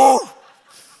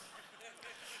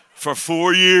 For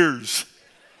 4 years.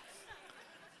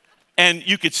 And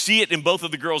you could see it in both of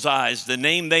the girls' eyes, the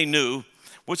name they knew,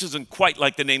 which isn't quite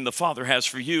like the name the Father has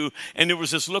for you. And there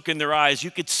was this look in their eyes. You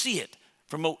could see it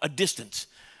from a distance.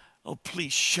 Oh,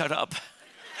 please shut up.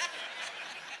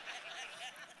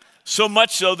 So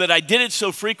much so that I did it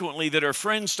so frequently that her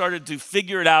friends started to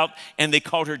figure it out, and they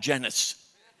called her Janice.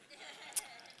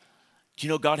 Do you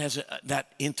know God has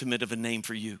that intimate of a name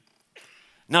for you?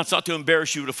 Now, it's not to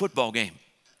embarrass you at a football game.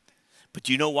 But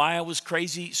do you know why I was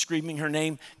crazy screaming her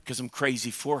name? Because I'm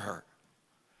crazy for her.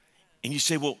 And you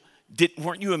say, well,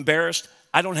 weren't you embarrassed?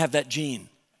 I don't have that gene.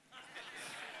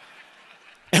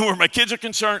 And where my kids are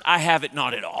concerned, I have it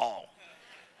not at all.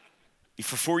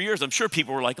 For 4 years, I'm sure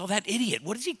people were like, oh, that idiot,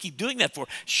 what does he keep doing that for?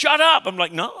 Shut up. I'm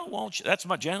like, no, I won't. That's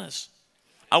my Janice.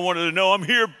 I wanted to know I'm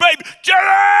here, baby.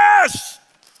 Janice!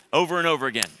 Over and over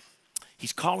again.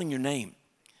 He's calling your name,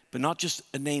 but not just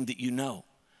a name that you know,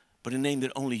 but a name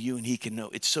that only you and he can know.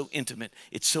 It's so intimate.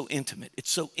 It's so intimate. It's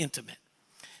so intimate.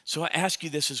 So I ask you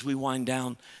this as we wind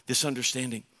down this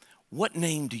understanding. What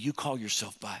name do you call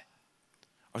yourself by?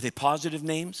 Are they positive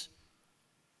names?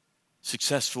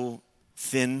 Successful,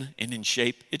 thin, and in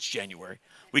shape. It's January.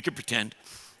 We could pretend.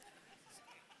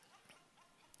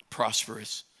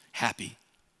 Prosperous, happy.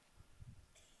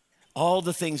 All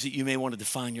the things that you may want to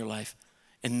define your life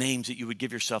and names that you would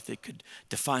give yourself that could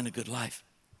define a good life.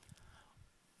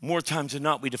 More times than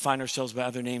not, we define ourselves by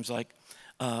other names like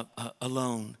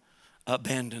alone,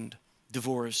 abandoned,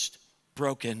 divorced,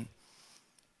 broken,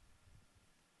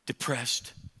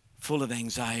 depressed, full of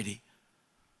anxiety,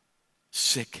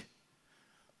 sick.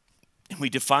 And we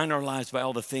define our lives by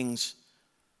all the things.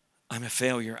 I'm a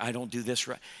failure. I don't do this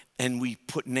right. And we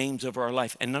put names over our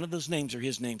life. And none of those names are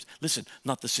his names. Listen,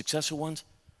 not the successful ones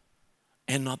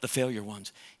and not the failure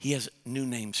ones. He has new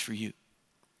names for you.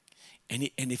 And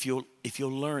if you'll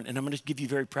learn, and I'm going to give you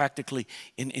very practically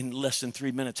in less than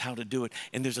 3 minutes how to do it.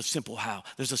 And there's a simple how.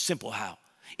 There's a simple how.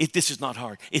 This is not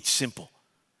hard. It's simple.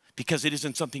 Because it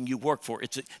isn't something you work for.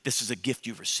 This is a gift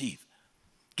you receive.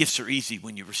 Gifts are easy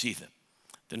when you receive them.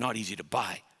 They're not easy to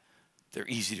buy. They're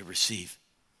easy to receive.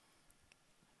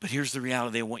 But here's the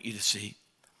reality I want you to see,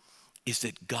 is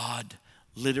that God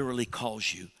literally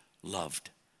calls you loved.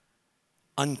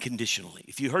 Unconditionally.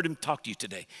 If you heard him talk to you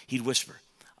today, he'd whisper,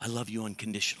 I love you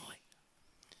unconditionally.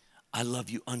 I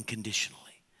love you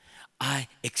unconditionally. I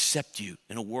accept you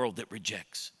in a world that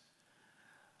rejects.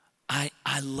 I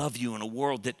love you in a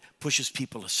world that pushes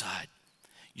people aside.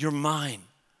 You're mine.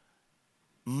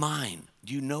 Mine.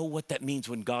 Do you know what that means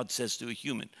when God says to a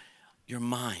human, you're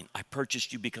mine. I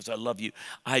purchased you because I love you.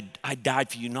 I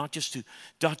died for you, not just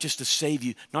to save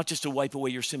you, not just to wipe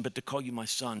away your sin, but to call you my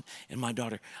son and my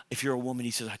daughter. If you're a woman,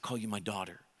 he says, I call you my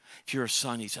daughter. If you're a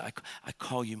son, he says, I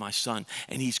call you my son.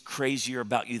 And he's crazier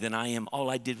about you than I am. All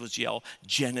I did was yell,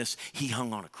 Janice, he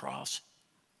hung on a cross.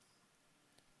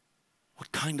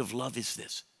 What kind of love is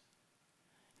this?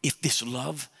 If this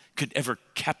love could ever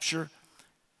capture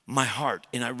my heart,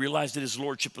 and I realized that his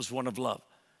lordship was one of love,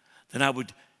 then I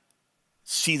would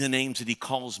see the names that he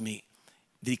calls me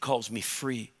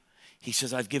free. He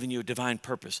says, I've given you a divine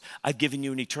purpose. I've given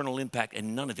you an eternal impact,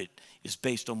 and none of it is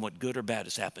based on what good or bad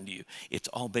has happened to you. It's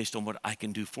all based on what I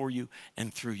can do for you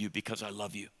and through you because I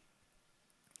love you.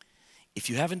 If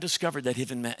you haven't discovered that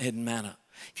hidden manna,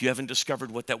 if you haven't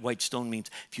discovered what that white stone means,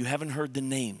 if you haven't heard the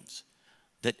names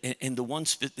And the one,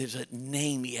 there's a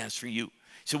name he has for you.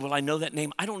 He said, well, I know that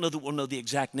name. I don't know that we'll know the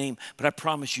exact name, but I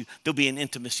promise you there'll be an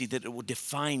intimacy that it will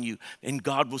define you, and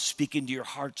God will speak into your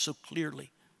heart so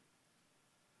clearly.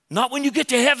 Not when you get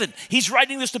to heaven. He's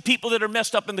writing this to people that are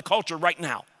messed up in the culture right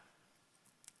now.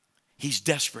 He's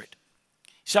desperate.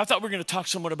 So I thought we were going to talk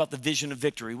somewhat about the vision of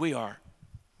victory. We are.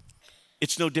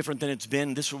 It's no different than it's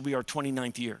been. This will be our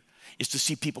 29th year. It's to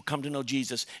see people come to know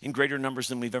Jesus in greater numbers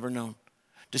than we've ever known.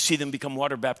 To see them become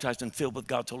water baptized and filled with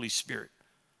God's Holy Spirit.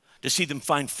 To see them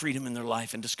find freedom in their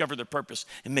life and discover their purpose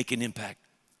and make an impact.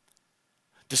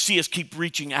 To see us keep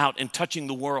reaching out and touching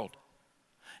the world.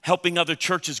 Helping other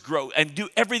churches grow and do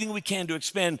everything we can to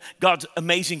expand God's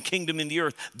amazing kingdom in the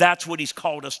earth. That's what he's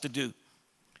called us to do.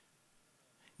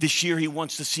 This year he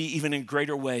wants to see even in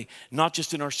greater way, not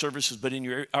just in our services, but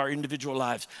in our individual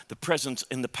lives, the presence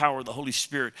and the power of the Holy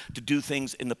Spirit to do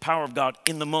things in the power of God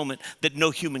in the moment that no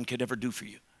human could ever do for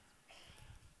you.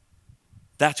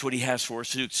 That's what he has for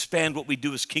us, to expand what we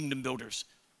do as kingdom builders.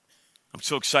 I'm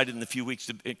so excited in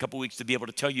a couple weeks to be able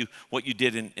to tell you what you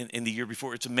did in the year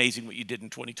before. It's amazing what you did in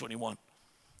 2021.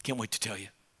 Can't wait to tell you.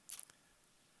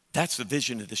 That's the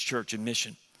vision of this church and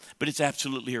mission. But it's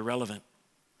absolutely irrelevant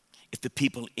if the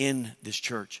people in this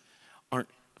church aren't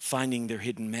finding their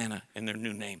hidden manna and their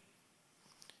new name.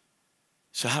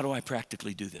 So how do I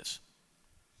practically do this?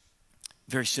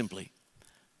 Very simply,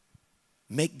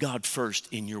 make God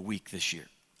first in your week this year.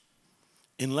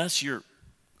 Unless you're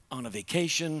on a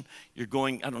vacation, you're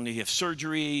going, I don't know, you have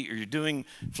surgery, or you're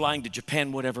flying to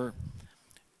Japan, whatever.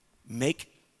 Make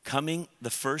coming the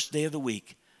first day of the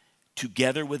week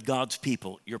together with God's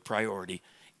people your priority,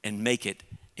 and make it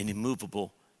an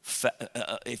immovable,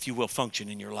 if you will, function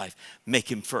in your life. Make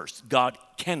him first. God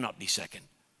cannot be second.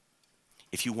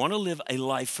 If you want to live a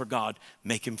life for God,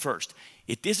 make him first.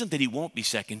 It isn't that he won't be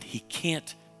second. He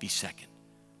can't be second.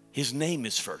 His name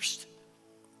is first.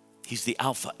 He's the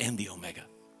Alpha and the Omega.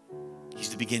 He's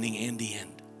the beginning and the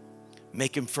end.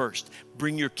 Make him first.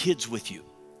 Bring your kids with you.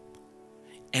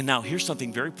 And now here's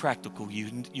something very practical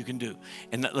you can do.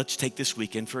 And let's take this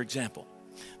weekend, for example.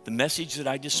 The message that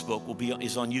I just spoke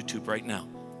is on YouTube right now,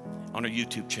 on our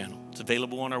YouTube channel. It's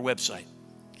available on our website.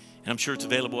 And I'm sure it's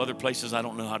available other places. I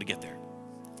don't know how to get there.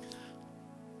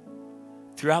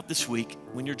 Throughout this week,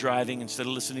 when you're driving, instead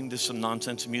of listening to some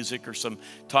nonsense music or some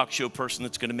talk show person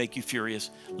that's going to make you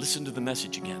furious, listen to the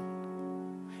message again.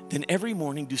 Then every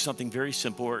morning, do something very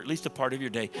simple, or at least a part of your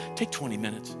day. Take 20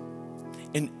 minutes.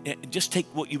 And just take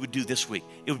what you would do this week.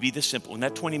 It would be this simple. In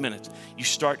that 20 minutes, you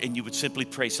start and you would simply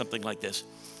pray something like this.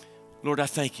 Lord, I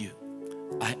thank you.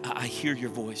 I hear your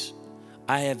voice.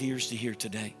 I have ears to hear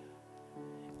today.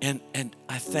 And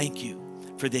I thank you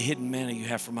for the hidden manna you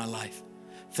have for my life.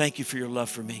 Thank you for your love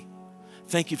for me.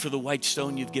 Thank you for the white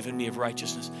stone you've given me of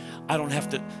righteousness. I don't have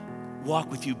to walk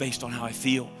with you based on how I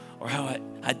feel or how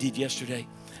I did yesterday,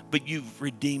 but you've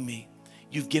redeemed me.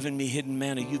 You've given me hidden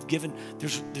manna.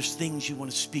 There's things you want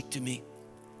to speak to me.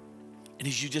 And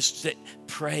as you just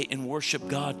pray and worship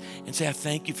God and say, I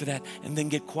thank you for that, and then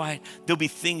get quiet, there'll be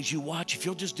things you watch. If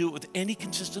you'll just do it with any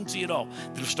consistency at all,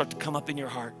 that'll start to come up in your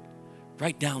heart.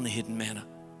 Write down the hidden manna.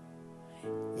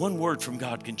 One word from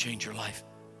God can change your life.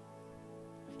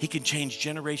 He can change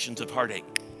generations of heartache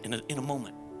in a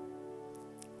moment.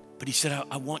 But he said,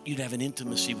 I want you to have an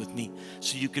intimacy with me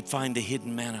so you could find the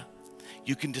hidden manna.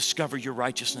 You can discover your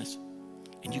righteousness,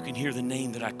 and you can hear the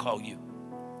name that I call you.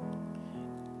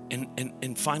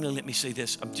 And finally, let me say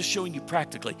this. I'm just showing you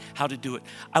practically how to do it.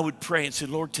 I would pray and say,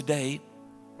 Lord, today,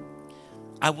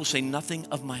 I will say nothing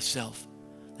of myself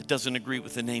that doesn't agree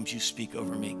with the names you speak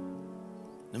over me.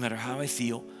 No matter how I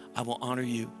feel, I will honor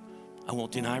you. I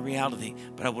won't deny reality,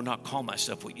 but I will not call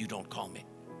myself what you don't call me.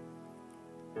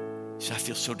 So I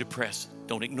feel so depressed.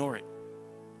 Don't ignore it.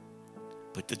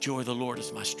 But the joy of the Lord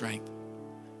is my strength.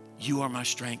 You are my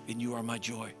strength and you are my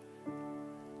joy.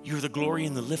 You're the glory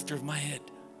and the lifter of my head.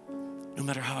 No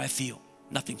matter how I feel,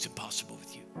 nothing's impossible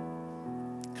with you.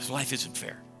 Because life isn't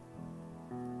fair.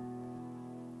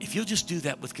 If you'll just do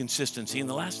that with consistency, and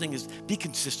the last thing is be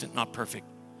consistent, not perfect.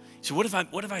 So what if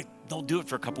I don't do it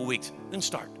for a couple weeks? Then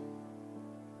start.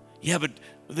 Yeah, but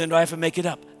then do I have to make it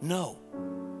up? No.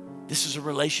 This is a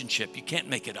relationship. You can't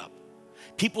make it up.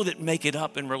 People that make it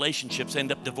up in relationships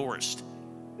end up divorced.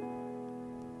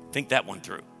 Think that one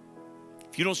through.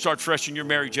 If you don't start fresh in your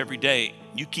marriage every day,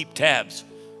 you keep tabs,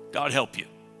 God help you,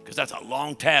 because that's a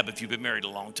long tab if you've been married a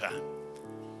long time.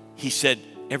 He said,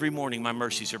 every morning my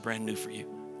mercies are brand new for you.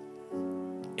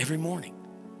 Every morning,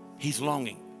 he's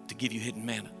longing to give you hidden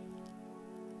manna.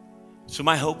 So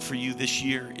my hope for you this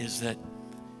year is that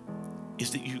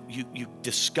you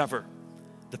discover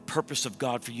the purpose of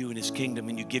God for you in his kingdom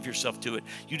and you give yourself to it.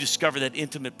 You discover that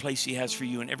intimate place he has for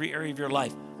you in every area of your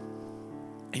life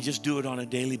and just do it on a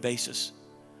daily basis.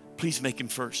 Please make him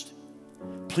first.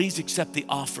 Please accept the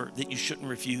offer that you shouldn't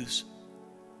refuse.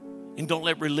 And don't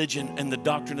let religion and the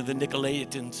doctrine of the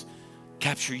Nicolaitans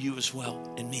capture you as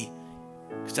well and me,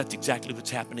 because that's exactly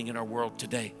what's happening in our world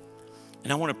today.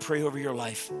 And I want to pray over your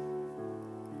life.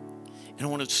 And I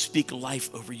want to speak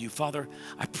life over you. Father,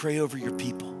 I pray over your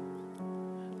people.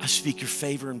 I speak your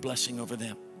favor and blessing over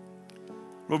them.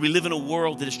 Lord, we live in a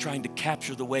world that is trying to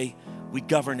capture the way we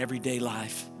govern everyday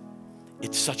life.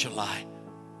 It's such a lie.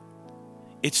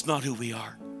 It's not who we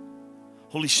are.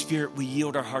 Holy Spirit, we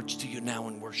yield our hearts to you now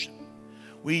in worship.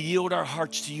 We yield our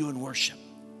hearts to you in worship.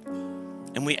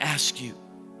 And we ask you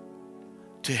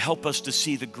to help us to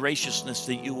see the graciousness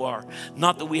that you are.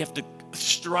 Not that we have to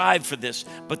strive for this,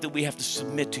 but that we have to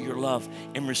submit to your love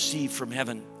and receive from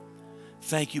heaven.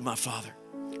 Thank you, my Father,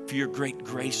 for your great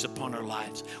grace upon our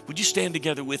lives. Would you stand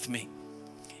together with me?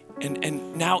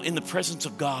 And now in the presence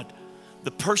of God,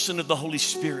 the person of the Holy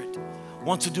Spirit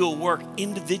wants to do a work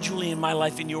individually in my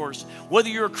life and yours. Whether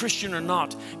you're a Christian or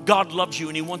not, God loves you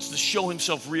and he wants to show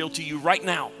himself real to you right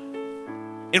now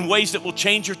in ways that will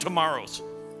change your tomorrows.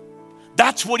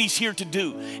 That's what he's here to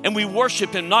do. And we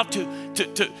worship him not to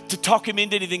talk him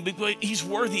into anything, because he's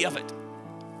worthy of it.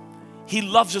 He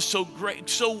loves us so great,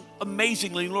 so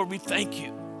amazingly. Lord, we thank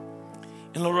you.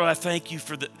 And Lord, I thank you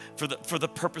for the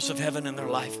purpose of heaven in their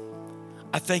life.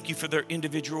 I thank you for their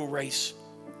individual race,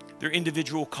 their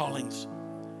individual callings,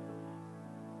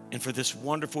 and for this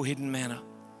wonderful hidden manna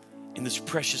in this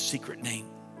precious secret name.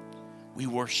 We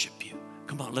worship you.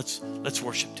 Come on, let's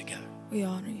worship together. We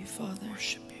honor you, Father.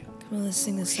 Worship you. Come on, let's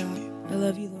sing this out. I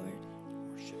love you, Lord.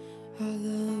 Worship. I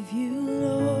love you,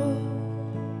 Lord.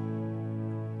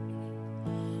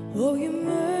 Oh, your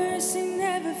mercy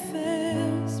never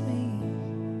fails me.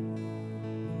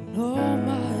 In all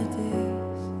my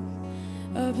days,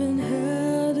 I've been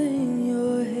held in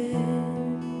your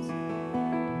hands.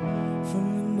 From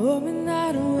the moment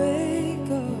that I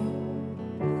wake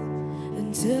up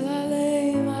until I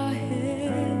lay my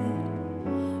head,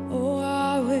 oh,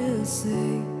 I will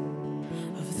sing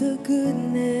of the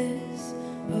goodness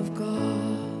of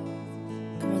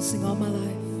God. Come on, sing all my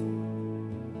life.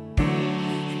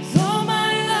 All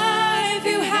my life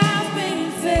you have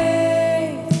been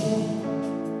faithful,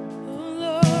 oh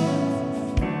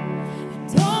Lord.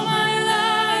 And all my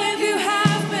life you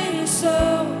have been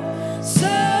so,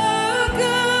 so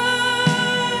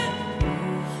good.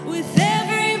 With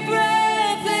every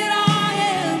breath that I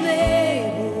am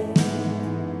able,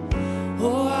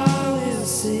 oh, I will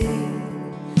sing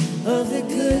of the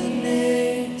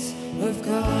goodness of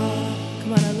God.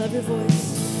 Come on, I love your voice.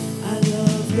 I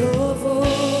love your voice.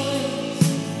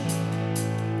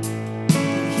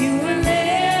 You will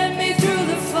lead me through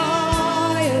the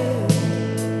fire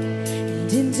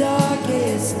and in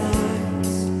darkest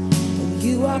nights. And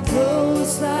you are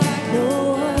close like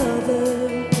no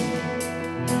other.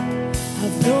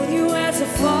 I've known you as a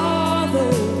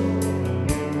father.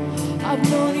 I've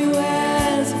known you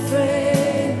as a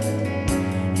friend.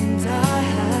 And I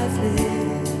have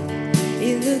lived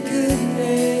in the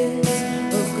goodness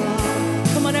of God.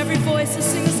 Come on, every voice, let's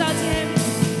sing this out to him.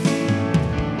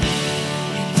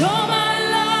 And all my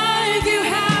life you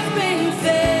have been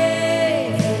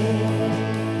faithful.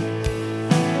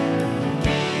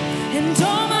 And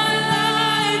all my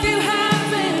life you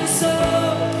have been so,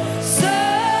 so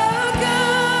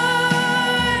good.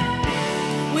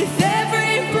 With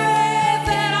every breath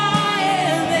that I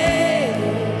am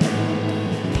able,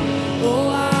 oh,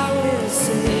 I will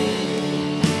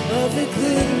sing of the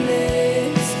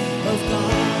goodness of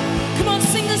God. Come on,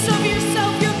 sing this over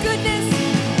yourself, your goodness.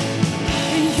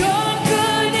 And your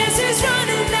goodness is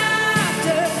running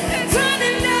after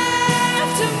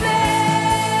me.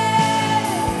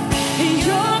 And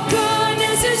your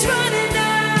goodness is running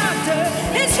after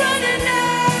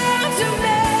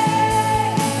me.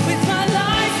 With my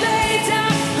life laid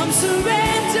down, I'm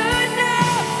surrendered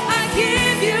now. I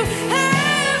give you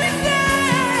everything.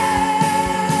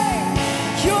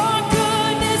 Your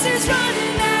goodness is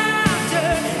running after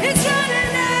me.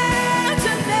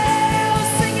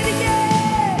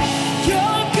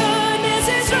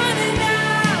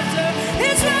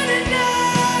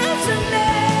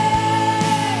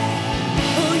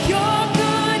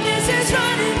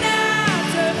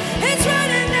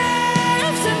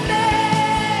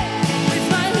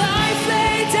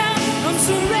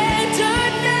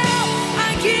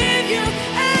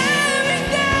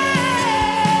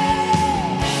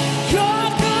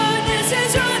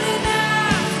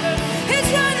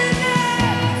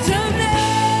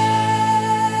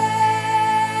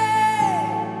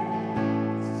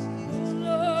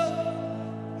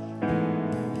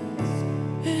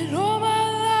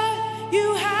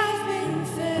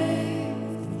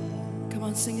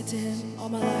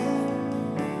 my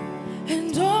life.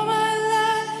 And all my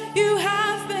life you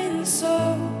have been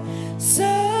so,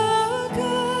 so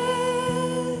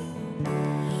good.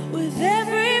 With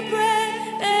every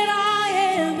breath that I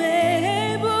am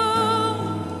able,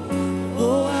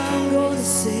 oh, I'm going to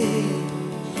sing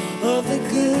of the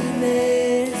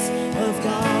goodness of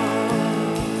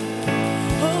God.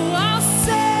 Oh, I'll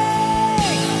sing,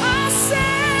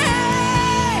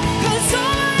 'cause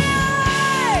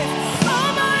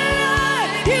all my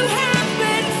life, you have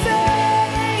been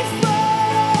faithful.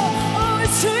 Oh,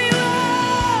 it's who you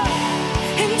are.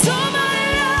 And all my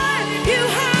life, you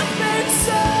have been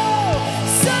so,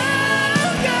 so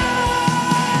good.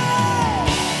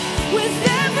 With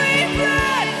every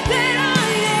breath that I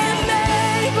am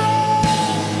able,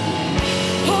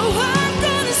 oh, I'm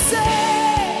gonna say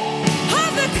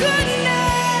of the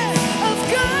goodness of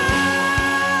God.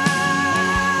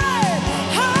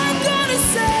 I'm gonna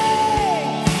say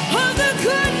of the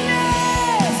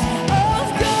goodness of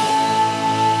God.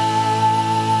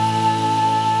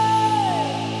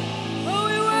 Oh,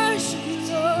 we worship you,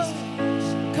 Lord.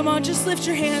 Come on, just lift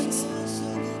your hands.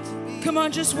 Come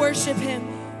on, just worship him.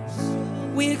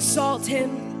 We exalt him.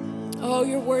 Oh,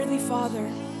 you're worthy, Father.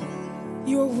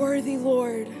 You are worthy,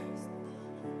 Lord.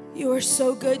 You are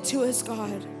so good to us,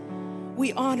 God.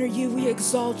 We honor you. We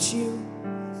exalt you.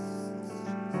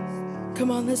 Come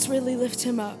on, let's really lift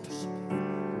him up.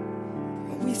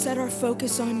 We set our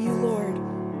focus on you, Lord.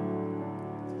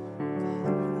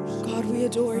 God, we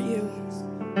adore you.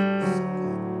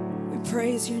 We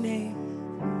praise your name.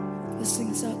 Let's sing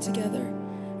this out together.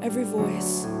 Every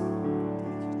voice.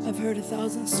 I've heard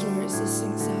 1,000 stories. Let's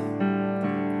sing this out.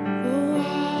 Oh,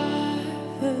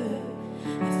 I've heard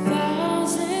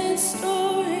 1,000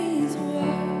 stories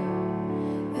where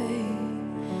they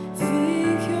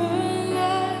think you're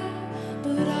alive,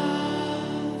 but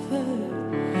I've heard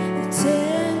the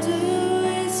tender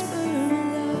whisper of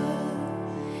love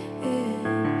in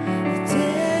the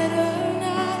dead of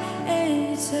night, and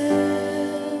you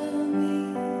tell me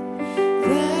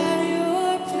that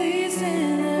you're pleased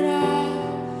and that I'm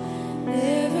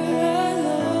never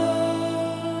alone.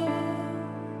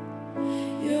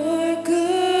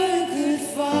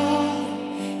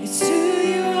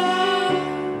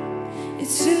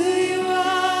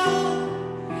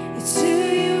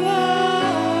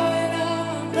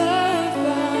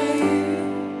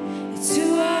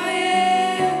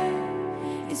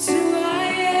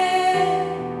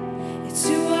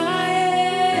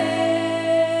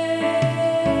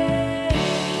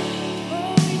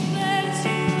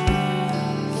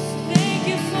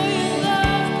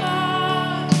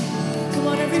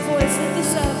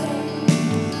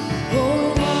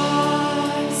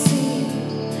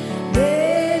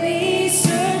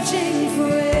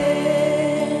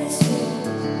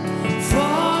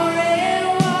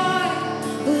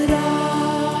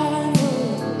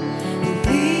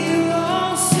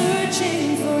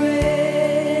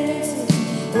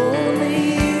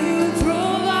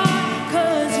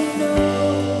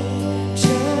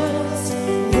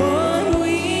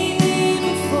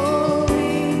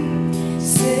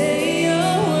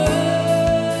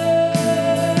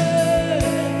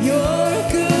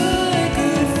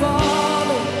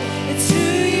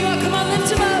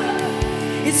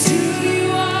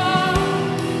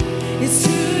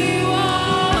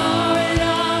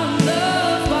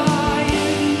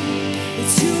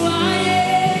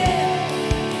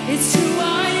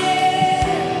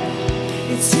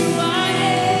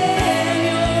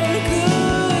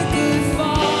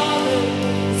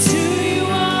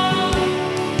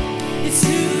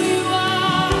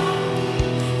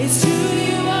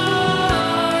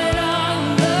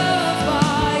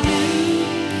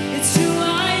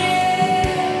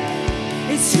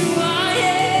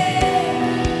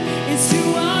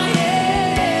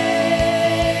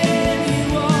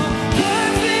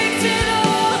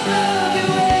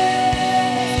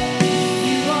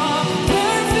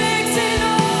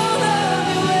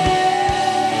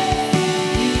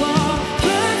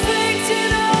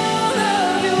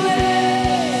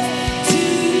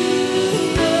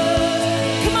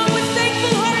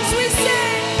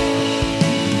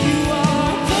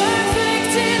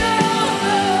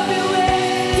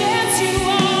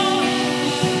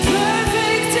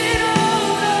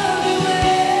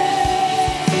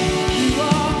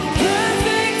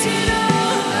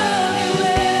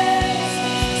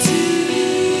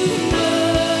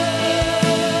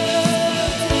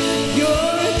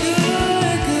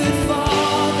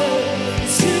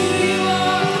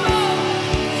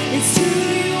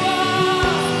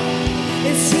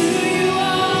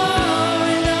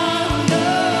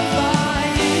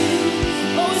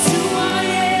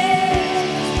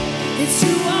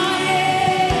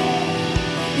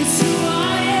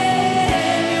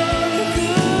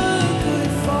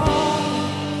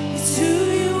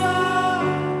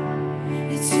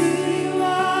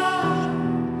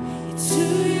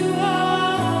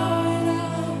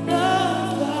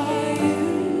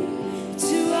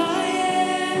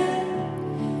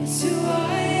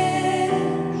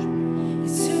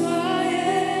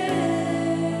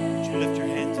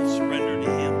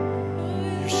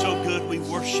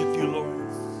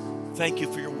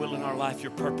 life,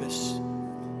 your purpose.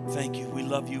 Thank you. We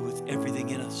love you with everything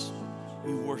in us.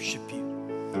 We worship you.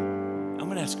 I'm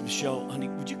going to ask Michelle, honey,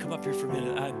 would you come up here for a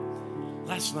minute?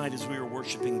 Last night as we were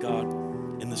worshiping God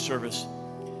in the service,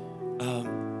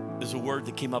 there's a word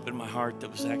that came up in my heart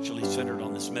that was actually centered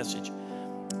on this message.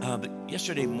 But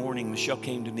yesterday morning, Michelle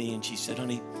came to me and she said,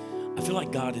 honey, I feel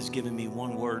like God has given me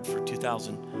one word for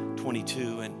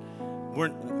 2022, and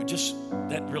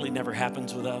that really never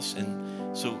happens with us.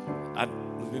 And so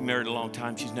we've been married a long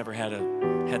time. She's never had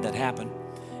that happen.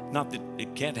 Not that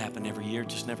it can't happen every year, it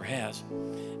just never has.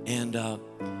 And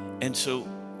so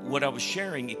what I was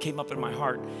sharing, it came up in my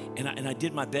heart, and I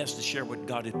did my best to share what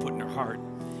God had put in her heart.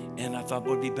 And I thought,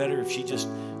 well, it'd be better if she just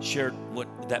shared what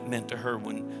that meant to her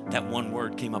when that one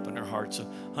word came up in her heart. So,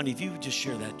 honey, if you would just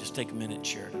share that, just take a minute and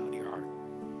share it out of your heart.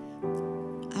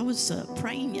 I was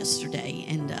praying yesterday,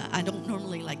 and I don't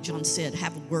normally, like John said,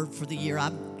 have a word for the year. A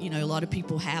lot of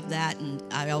people have that, and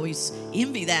I always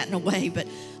envy that in a way. But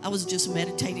I was just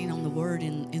meditating on the word,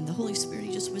 and the Holy Spirit,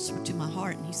 he just whispered to my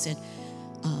heart, and he said,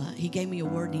 he gave me a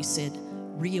word, and he said,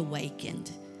 reawakened.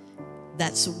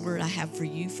 That's the word I have for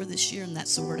you for this year, and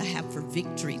that's the word I have for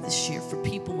victory this year, for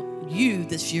people, you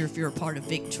this year, if you're a part of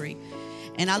victory.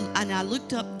 And I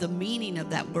looked up the meaning of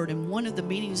that word, and one of the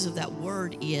meanings of that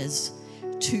word is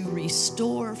to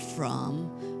restore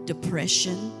from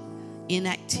depression,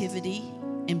 inactivity,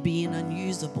 and being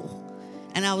unusable.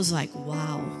 And I was like,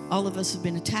 wow, all of us have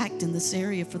been attacked in this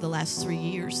area for the last 3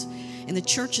 years. And the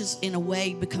church has, in a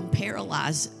way, become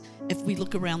paralyzed if we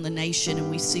look around the nation and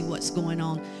we see what's going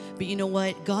on. But you know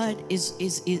what? God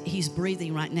he's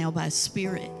breathing right now by his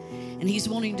Spirit. And he's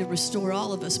wanting to restore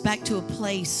all of us back to a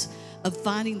place of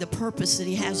finding the purpose that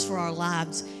he has for our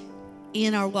lives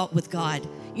in our walk with God.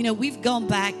 You know, we've gone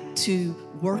back to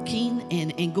working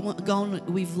and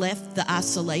we've left the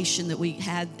isolation that we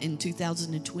had in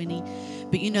 2020.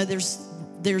 But you know,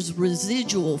 there's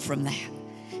residual from that.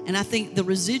 And I think the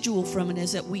residual from it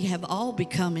is that we have all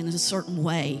become, in a certain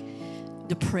way,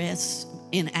 depressed,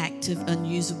 inactive,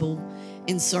 unusable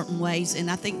in certain ways. And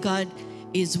I think God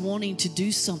is wanting to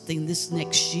do something this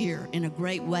next year in a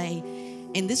great way.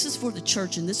 And this is for the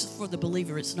church, and this is for the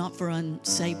believer. It's not for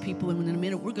unsaved people. And in a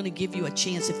minute, we're going to give you a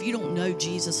chance. If you don't know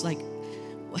Jesus, like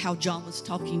how John was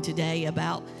talking today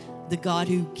about the God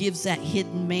who gives that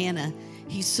hidden manna,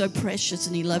 he's so precious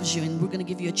and he loves you, and we're going to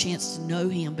give you a chance to know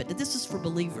him. But this is for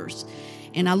believers.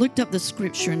 And I looked up the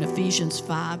scripture in Ephesians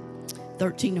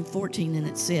 5:13 and 14, and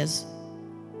it says,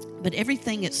 but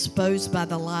everything exposed by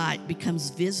the light becomes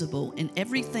visible, and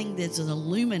everything that's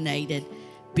illuminated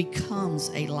becomes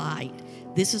a light.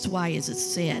 This is why, as it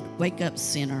said, wake up,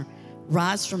 sinner,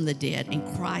 rise from the dead, and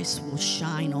Christ will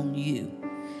shine on you.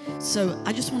 So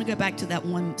I just want to go back to that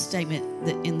one statement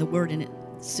that in the word, and it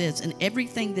says, and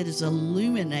everything that is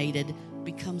illuminated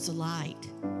becomes a light.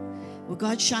 Well,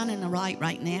 God's shining a light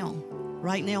right now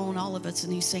on all of us,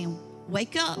 and he's saying,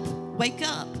 wake up, wake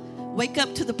up, wake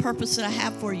up to the purpose that I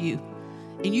have for you.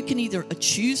 And you can either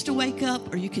choose to wake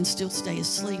up, or you can still stay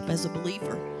asleep as a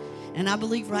believer. And I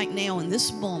believe right now, in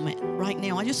this moment, right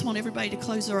now, I just want everybody to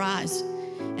close their eyes.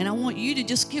 And I want you to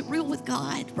just get real with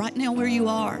God right now where you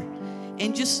are.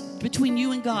 And just between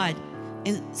you and God,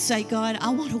 and say, God, I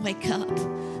want to wake up.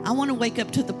 I want to wake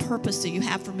up to the purpose that you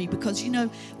have for me. Because, you know,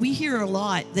 we hear a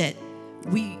lot that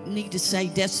we need to say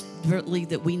desperately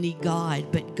that we need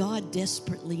God. But God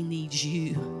desperately needs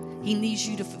you. He needs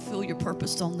you to fulfill your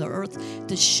purpose on the earth,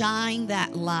 to shine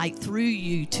that light through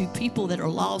you to people that are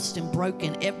lost and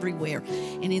broken everywhere.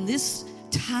 And in this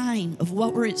time of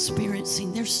what we're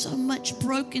experiencing, there's so much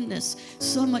brokenness,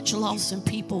 so much loss in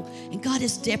people. And God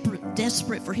is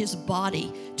desperate for his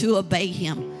body to obey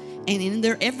him. And in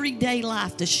their everyday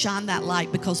life to shine that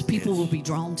light, because people will be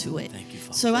drawn to it. Thank you,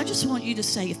 Father. So I just want you to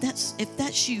say, if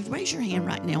that's you, raise your hand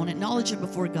right now and acknowledge it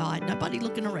before God. Nobody's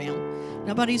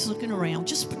looking around.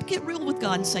 Just get real with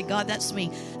God and say, God, that's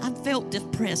me. I've felt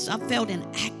depressed. I've felt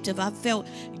inactive. I've felt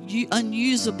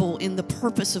unusable in the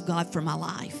purpose of God for my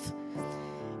life.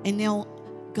 And now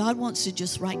God wants to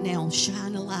just right now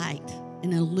shine a light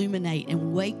and illuminate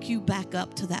and wake you back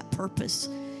up to that purpose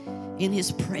in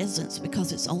his presence,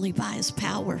 because it's only by his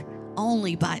power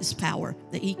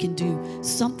that he can do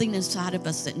something inside of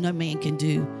us that no man can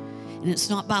do. And it's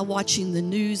not by watching the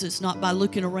news. It's not by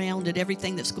looking around at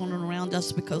everything that's going on around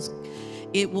us, because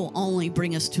it will only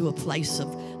bring us to a place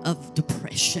of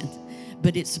depression.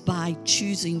 But it's by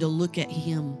choosing to look at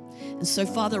him. And so,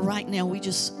 Father, right now, we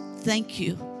just thank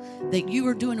you that you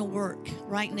are doing a work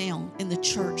right now in the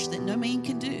church that no man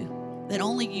can do, that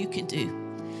only you can do.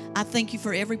 I thank you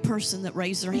for every person that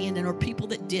raised their hand, and or people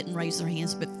that didn't raise their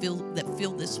hands but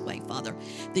feel this way, Father,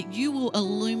 that you will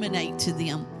illuminate to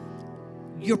them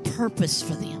your purpose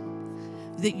for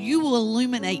them, that you will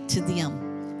illuminate to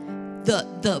them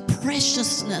the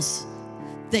preciousness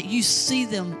that you see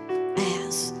them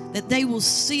as, that they will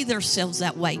see themselves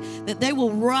that way, that they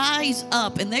will rise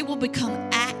up and they will become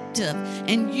active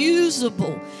and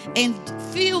usable and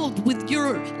filled with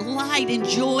your light and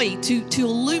joy to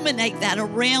illuminate that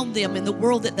around them in the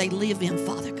world that they live in,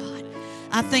 Father God.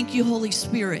 I thank you, Holy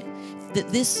Spirit, that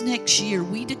this next year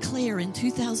we declare in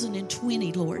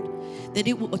 2020, Lord, that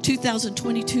it will,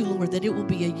 2022, Lord, that it will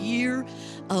be a year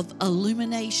of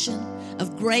illumination,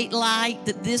 of great light,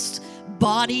 that this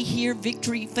body here,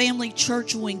 Victory Family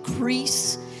Church, will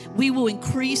increase. We will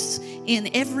increase in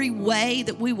every way,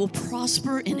 that we will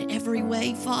prosper in every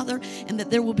way, Father, and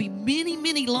that there will be many,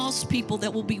 many lost people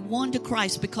that will be won to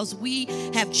Christ because we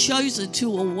have chosen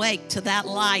to awake to that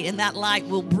light, and that light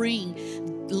will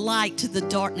bring light to the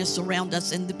darkness around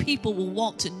us, and the people will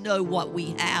want to know what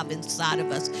we have inside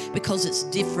of us because it's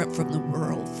different from the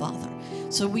world, Father.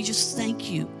 So we just thank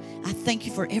you. I thank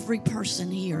you for every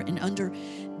person here and under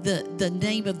the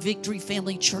name of Victory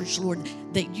Family Church, Lord,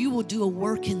 that you will do a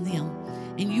work in them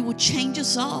and you will change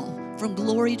us all from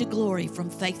glory to glory, from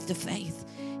faith to faith.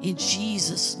 In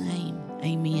Jesus' name,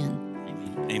 amen.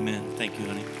 Amen. Amen. Thank you,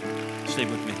 honey. Stay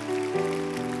with me.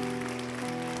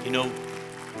 You know,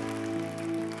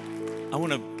 I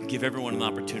want to give everyone an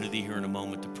opportunity here in a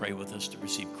moment to pray with us to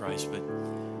receive Christ, but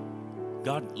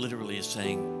God literally is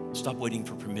saying, stop waiting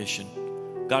for permission.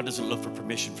 God doesn't look for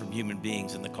permission from human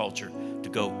beings in the culture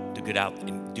to get out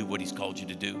and do what he's called you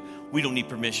to do. We don't need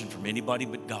permission from anybody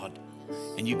but God.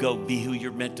 And you go be who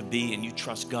you're meant to be, and you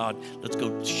trust God. Let's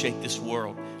go shake this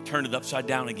world, turn it upside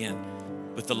down again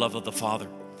with the love of the Father.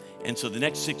 And so the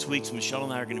next 6 weeks, Michelle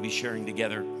and I are going to be sharing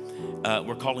together.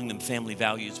 We're calling them family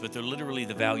values, but they're literally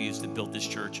the values that built this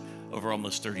church over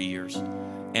almost 30 years.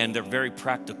 And they're very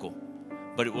practical,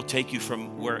 but it will take you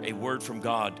from where a word from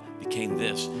God became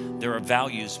this. There are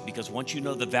values, because once you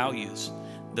know the values,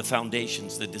 the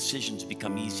foundations, the decisions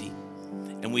become easy.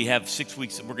 And we have 6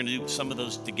 weeks that we're going to do some of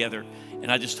those together. And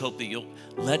I just hope that you'll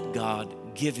let God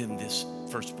give him this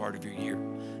first part of your year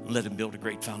and let him build a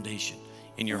great foundation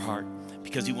in your heart,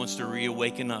 because he wants to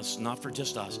reawaken us, not for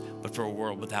just us, but for a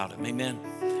world without him. Amen.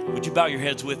 Would you bow your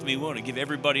heads with me? We want to give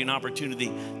everybody an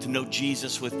opportunity to know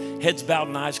Jesus with heads bowed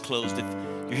and eyes closed. If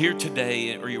you're here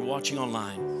today or you're watching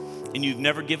online and you've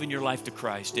never given your life to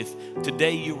Christ, if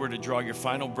today you were to draw your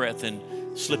final breath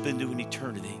and slip into an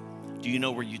eternity, do you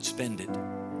know where you'd spend it?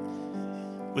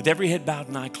 With every head bowed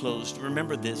and eye closed,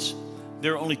 remember this.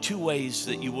 There are only two ways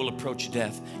that you will approach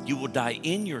death. You will die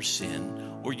in your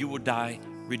sin, or you will die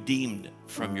redeemed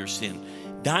from your sin.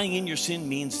 Dying in your sin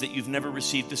means that you've never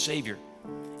received a Savior,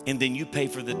 and then you pay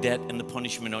for the debt and the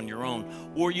punishment on your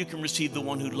own. Or you can receive the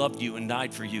one who loved you and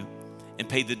died for you and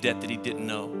pay the debt that he didn't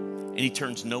know, and he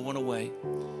turns no one away.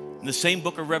 In the same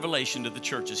book of Revelation to the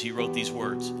churches, he wrote these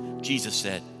words. Jesus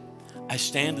said, I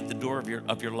stand at the door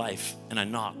of your life and I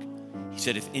knock. He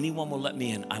said, if anyone will let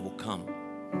me in, I will come.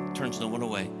 Turns no one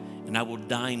away, and I will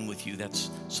dine with you. That's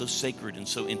so sacred and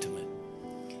so intimate.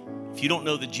 If you don't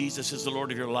know that Jesus is the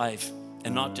Lord of your life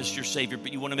and not just your Savior,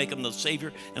 but you want to make him the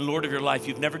Savior and Lord of your life,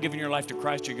 you've never given your life to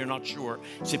Christ, or you're not sure,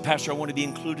 you say, Pastor, I want to be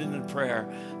included in prayer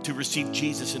to receive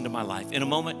Jesus into my life. In a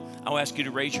moment, I'll ask you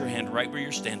to raise your hand right where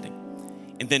you're standing.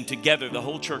 And then together, the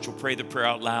whole church will pray the prayer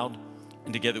out loud,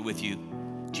 and together with you.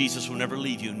 Jesus will never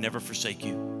leave you, never forsake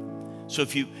you. So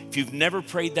if you've never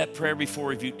prayed that prayer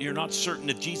before, if you're not certain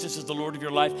that Jesus is the Lord of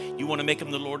your life, you want to make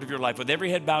him the Lord of your life. With every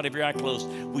head bowed, every eye closed,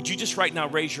 would you just right now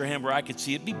raise your hand where I could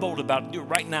see it? Be bold about it. Do it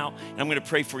right now, and I'm going to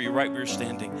pray for you right where you're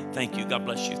standing. Thank you. God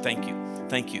bless you. Thank you.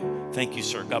 Thank you. Thank you,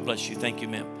 sir. God bless you. Thank you,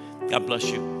 ma'am. God bless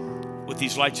you. With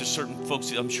these lights, there's certain folks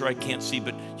that I'm sure I can't see,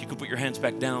 but you can put your hands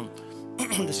back down.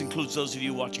 This includes those of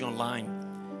you watching online.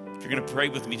 If you're going to pray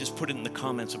with me, just put it in the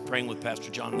comments. I'm praying with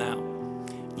Pastor John now.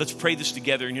 Let's pray this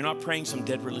together. And you're not praying some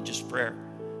dead religious prayer.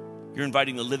 You're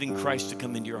inviting the living Christ to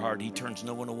come into your heart. He turns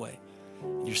no one away.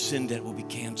 And your sin debt will be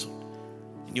canceled.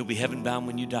 And you'll be heaven bound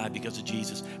when you die because of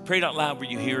Jesus. Pray it out loud where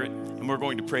you hear it. And we're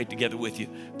going to pray it together with you.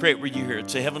 Pray it where you hear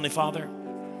it. Say, Heavenly Father,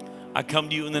 I come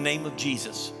to you in the name of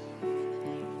Jesus.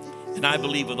 And I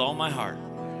believe with all my heart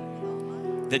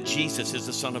that Jesus is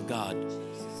the Son of God.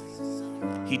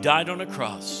 He died on a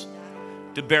cross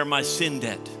to bear my sin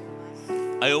debt.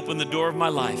 I open the door of my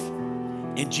life.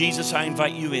 And Jesus, I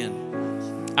invite you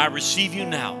in. I receive you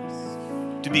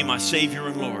now to be my Savior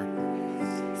and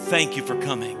Lord. Thank you for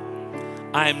coming.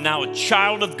 I am now a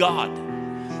child of God.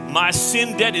 My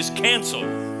sin debt is canceled.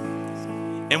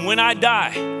 And when I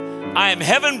die, I am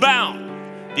heaven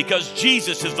bound because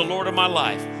Jesus is the Lord of my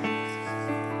life.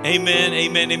 Amen,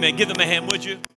 amen, amen. Give them a hand, would you?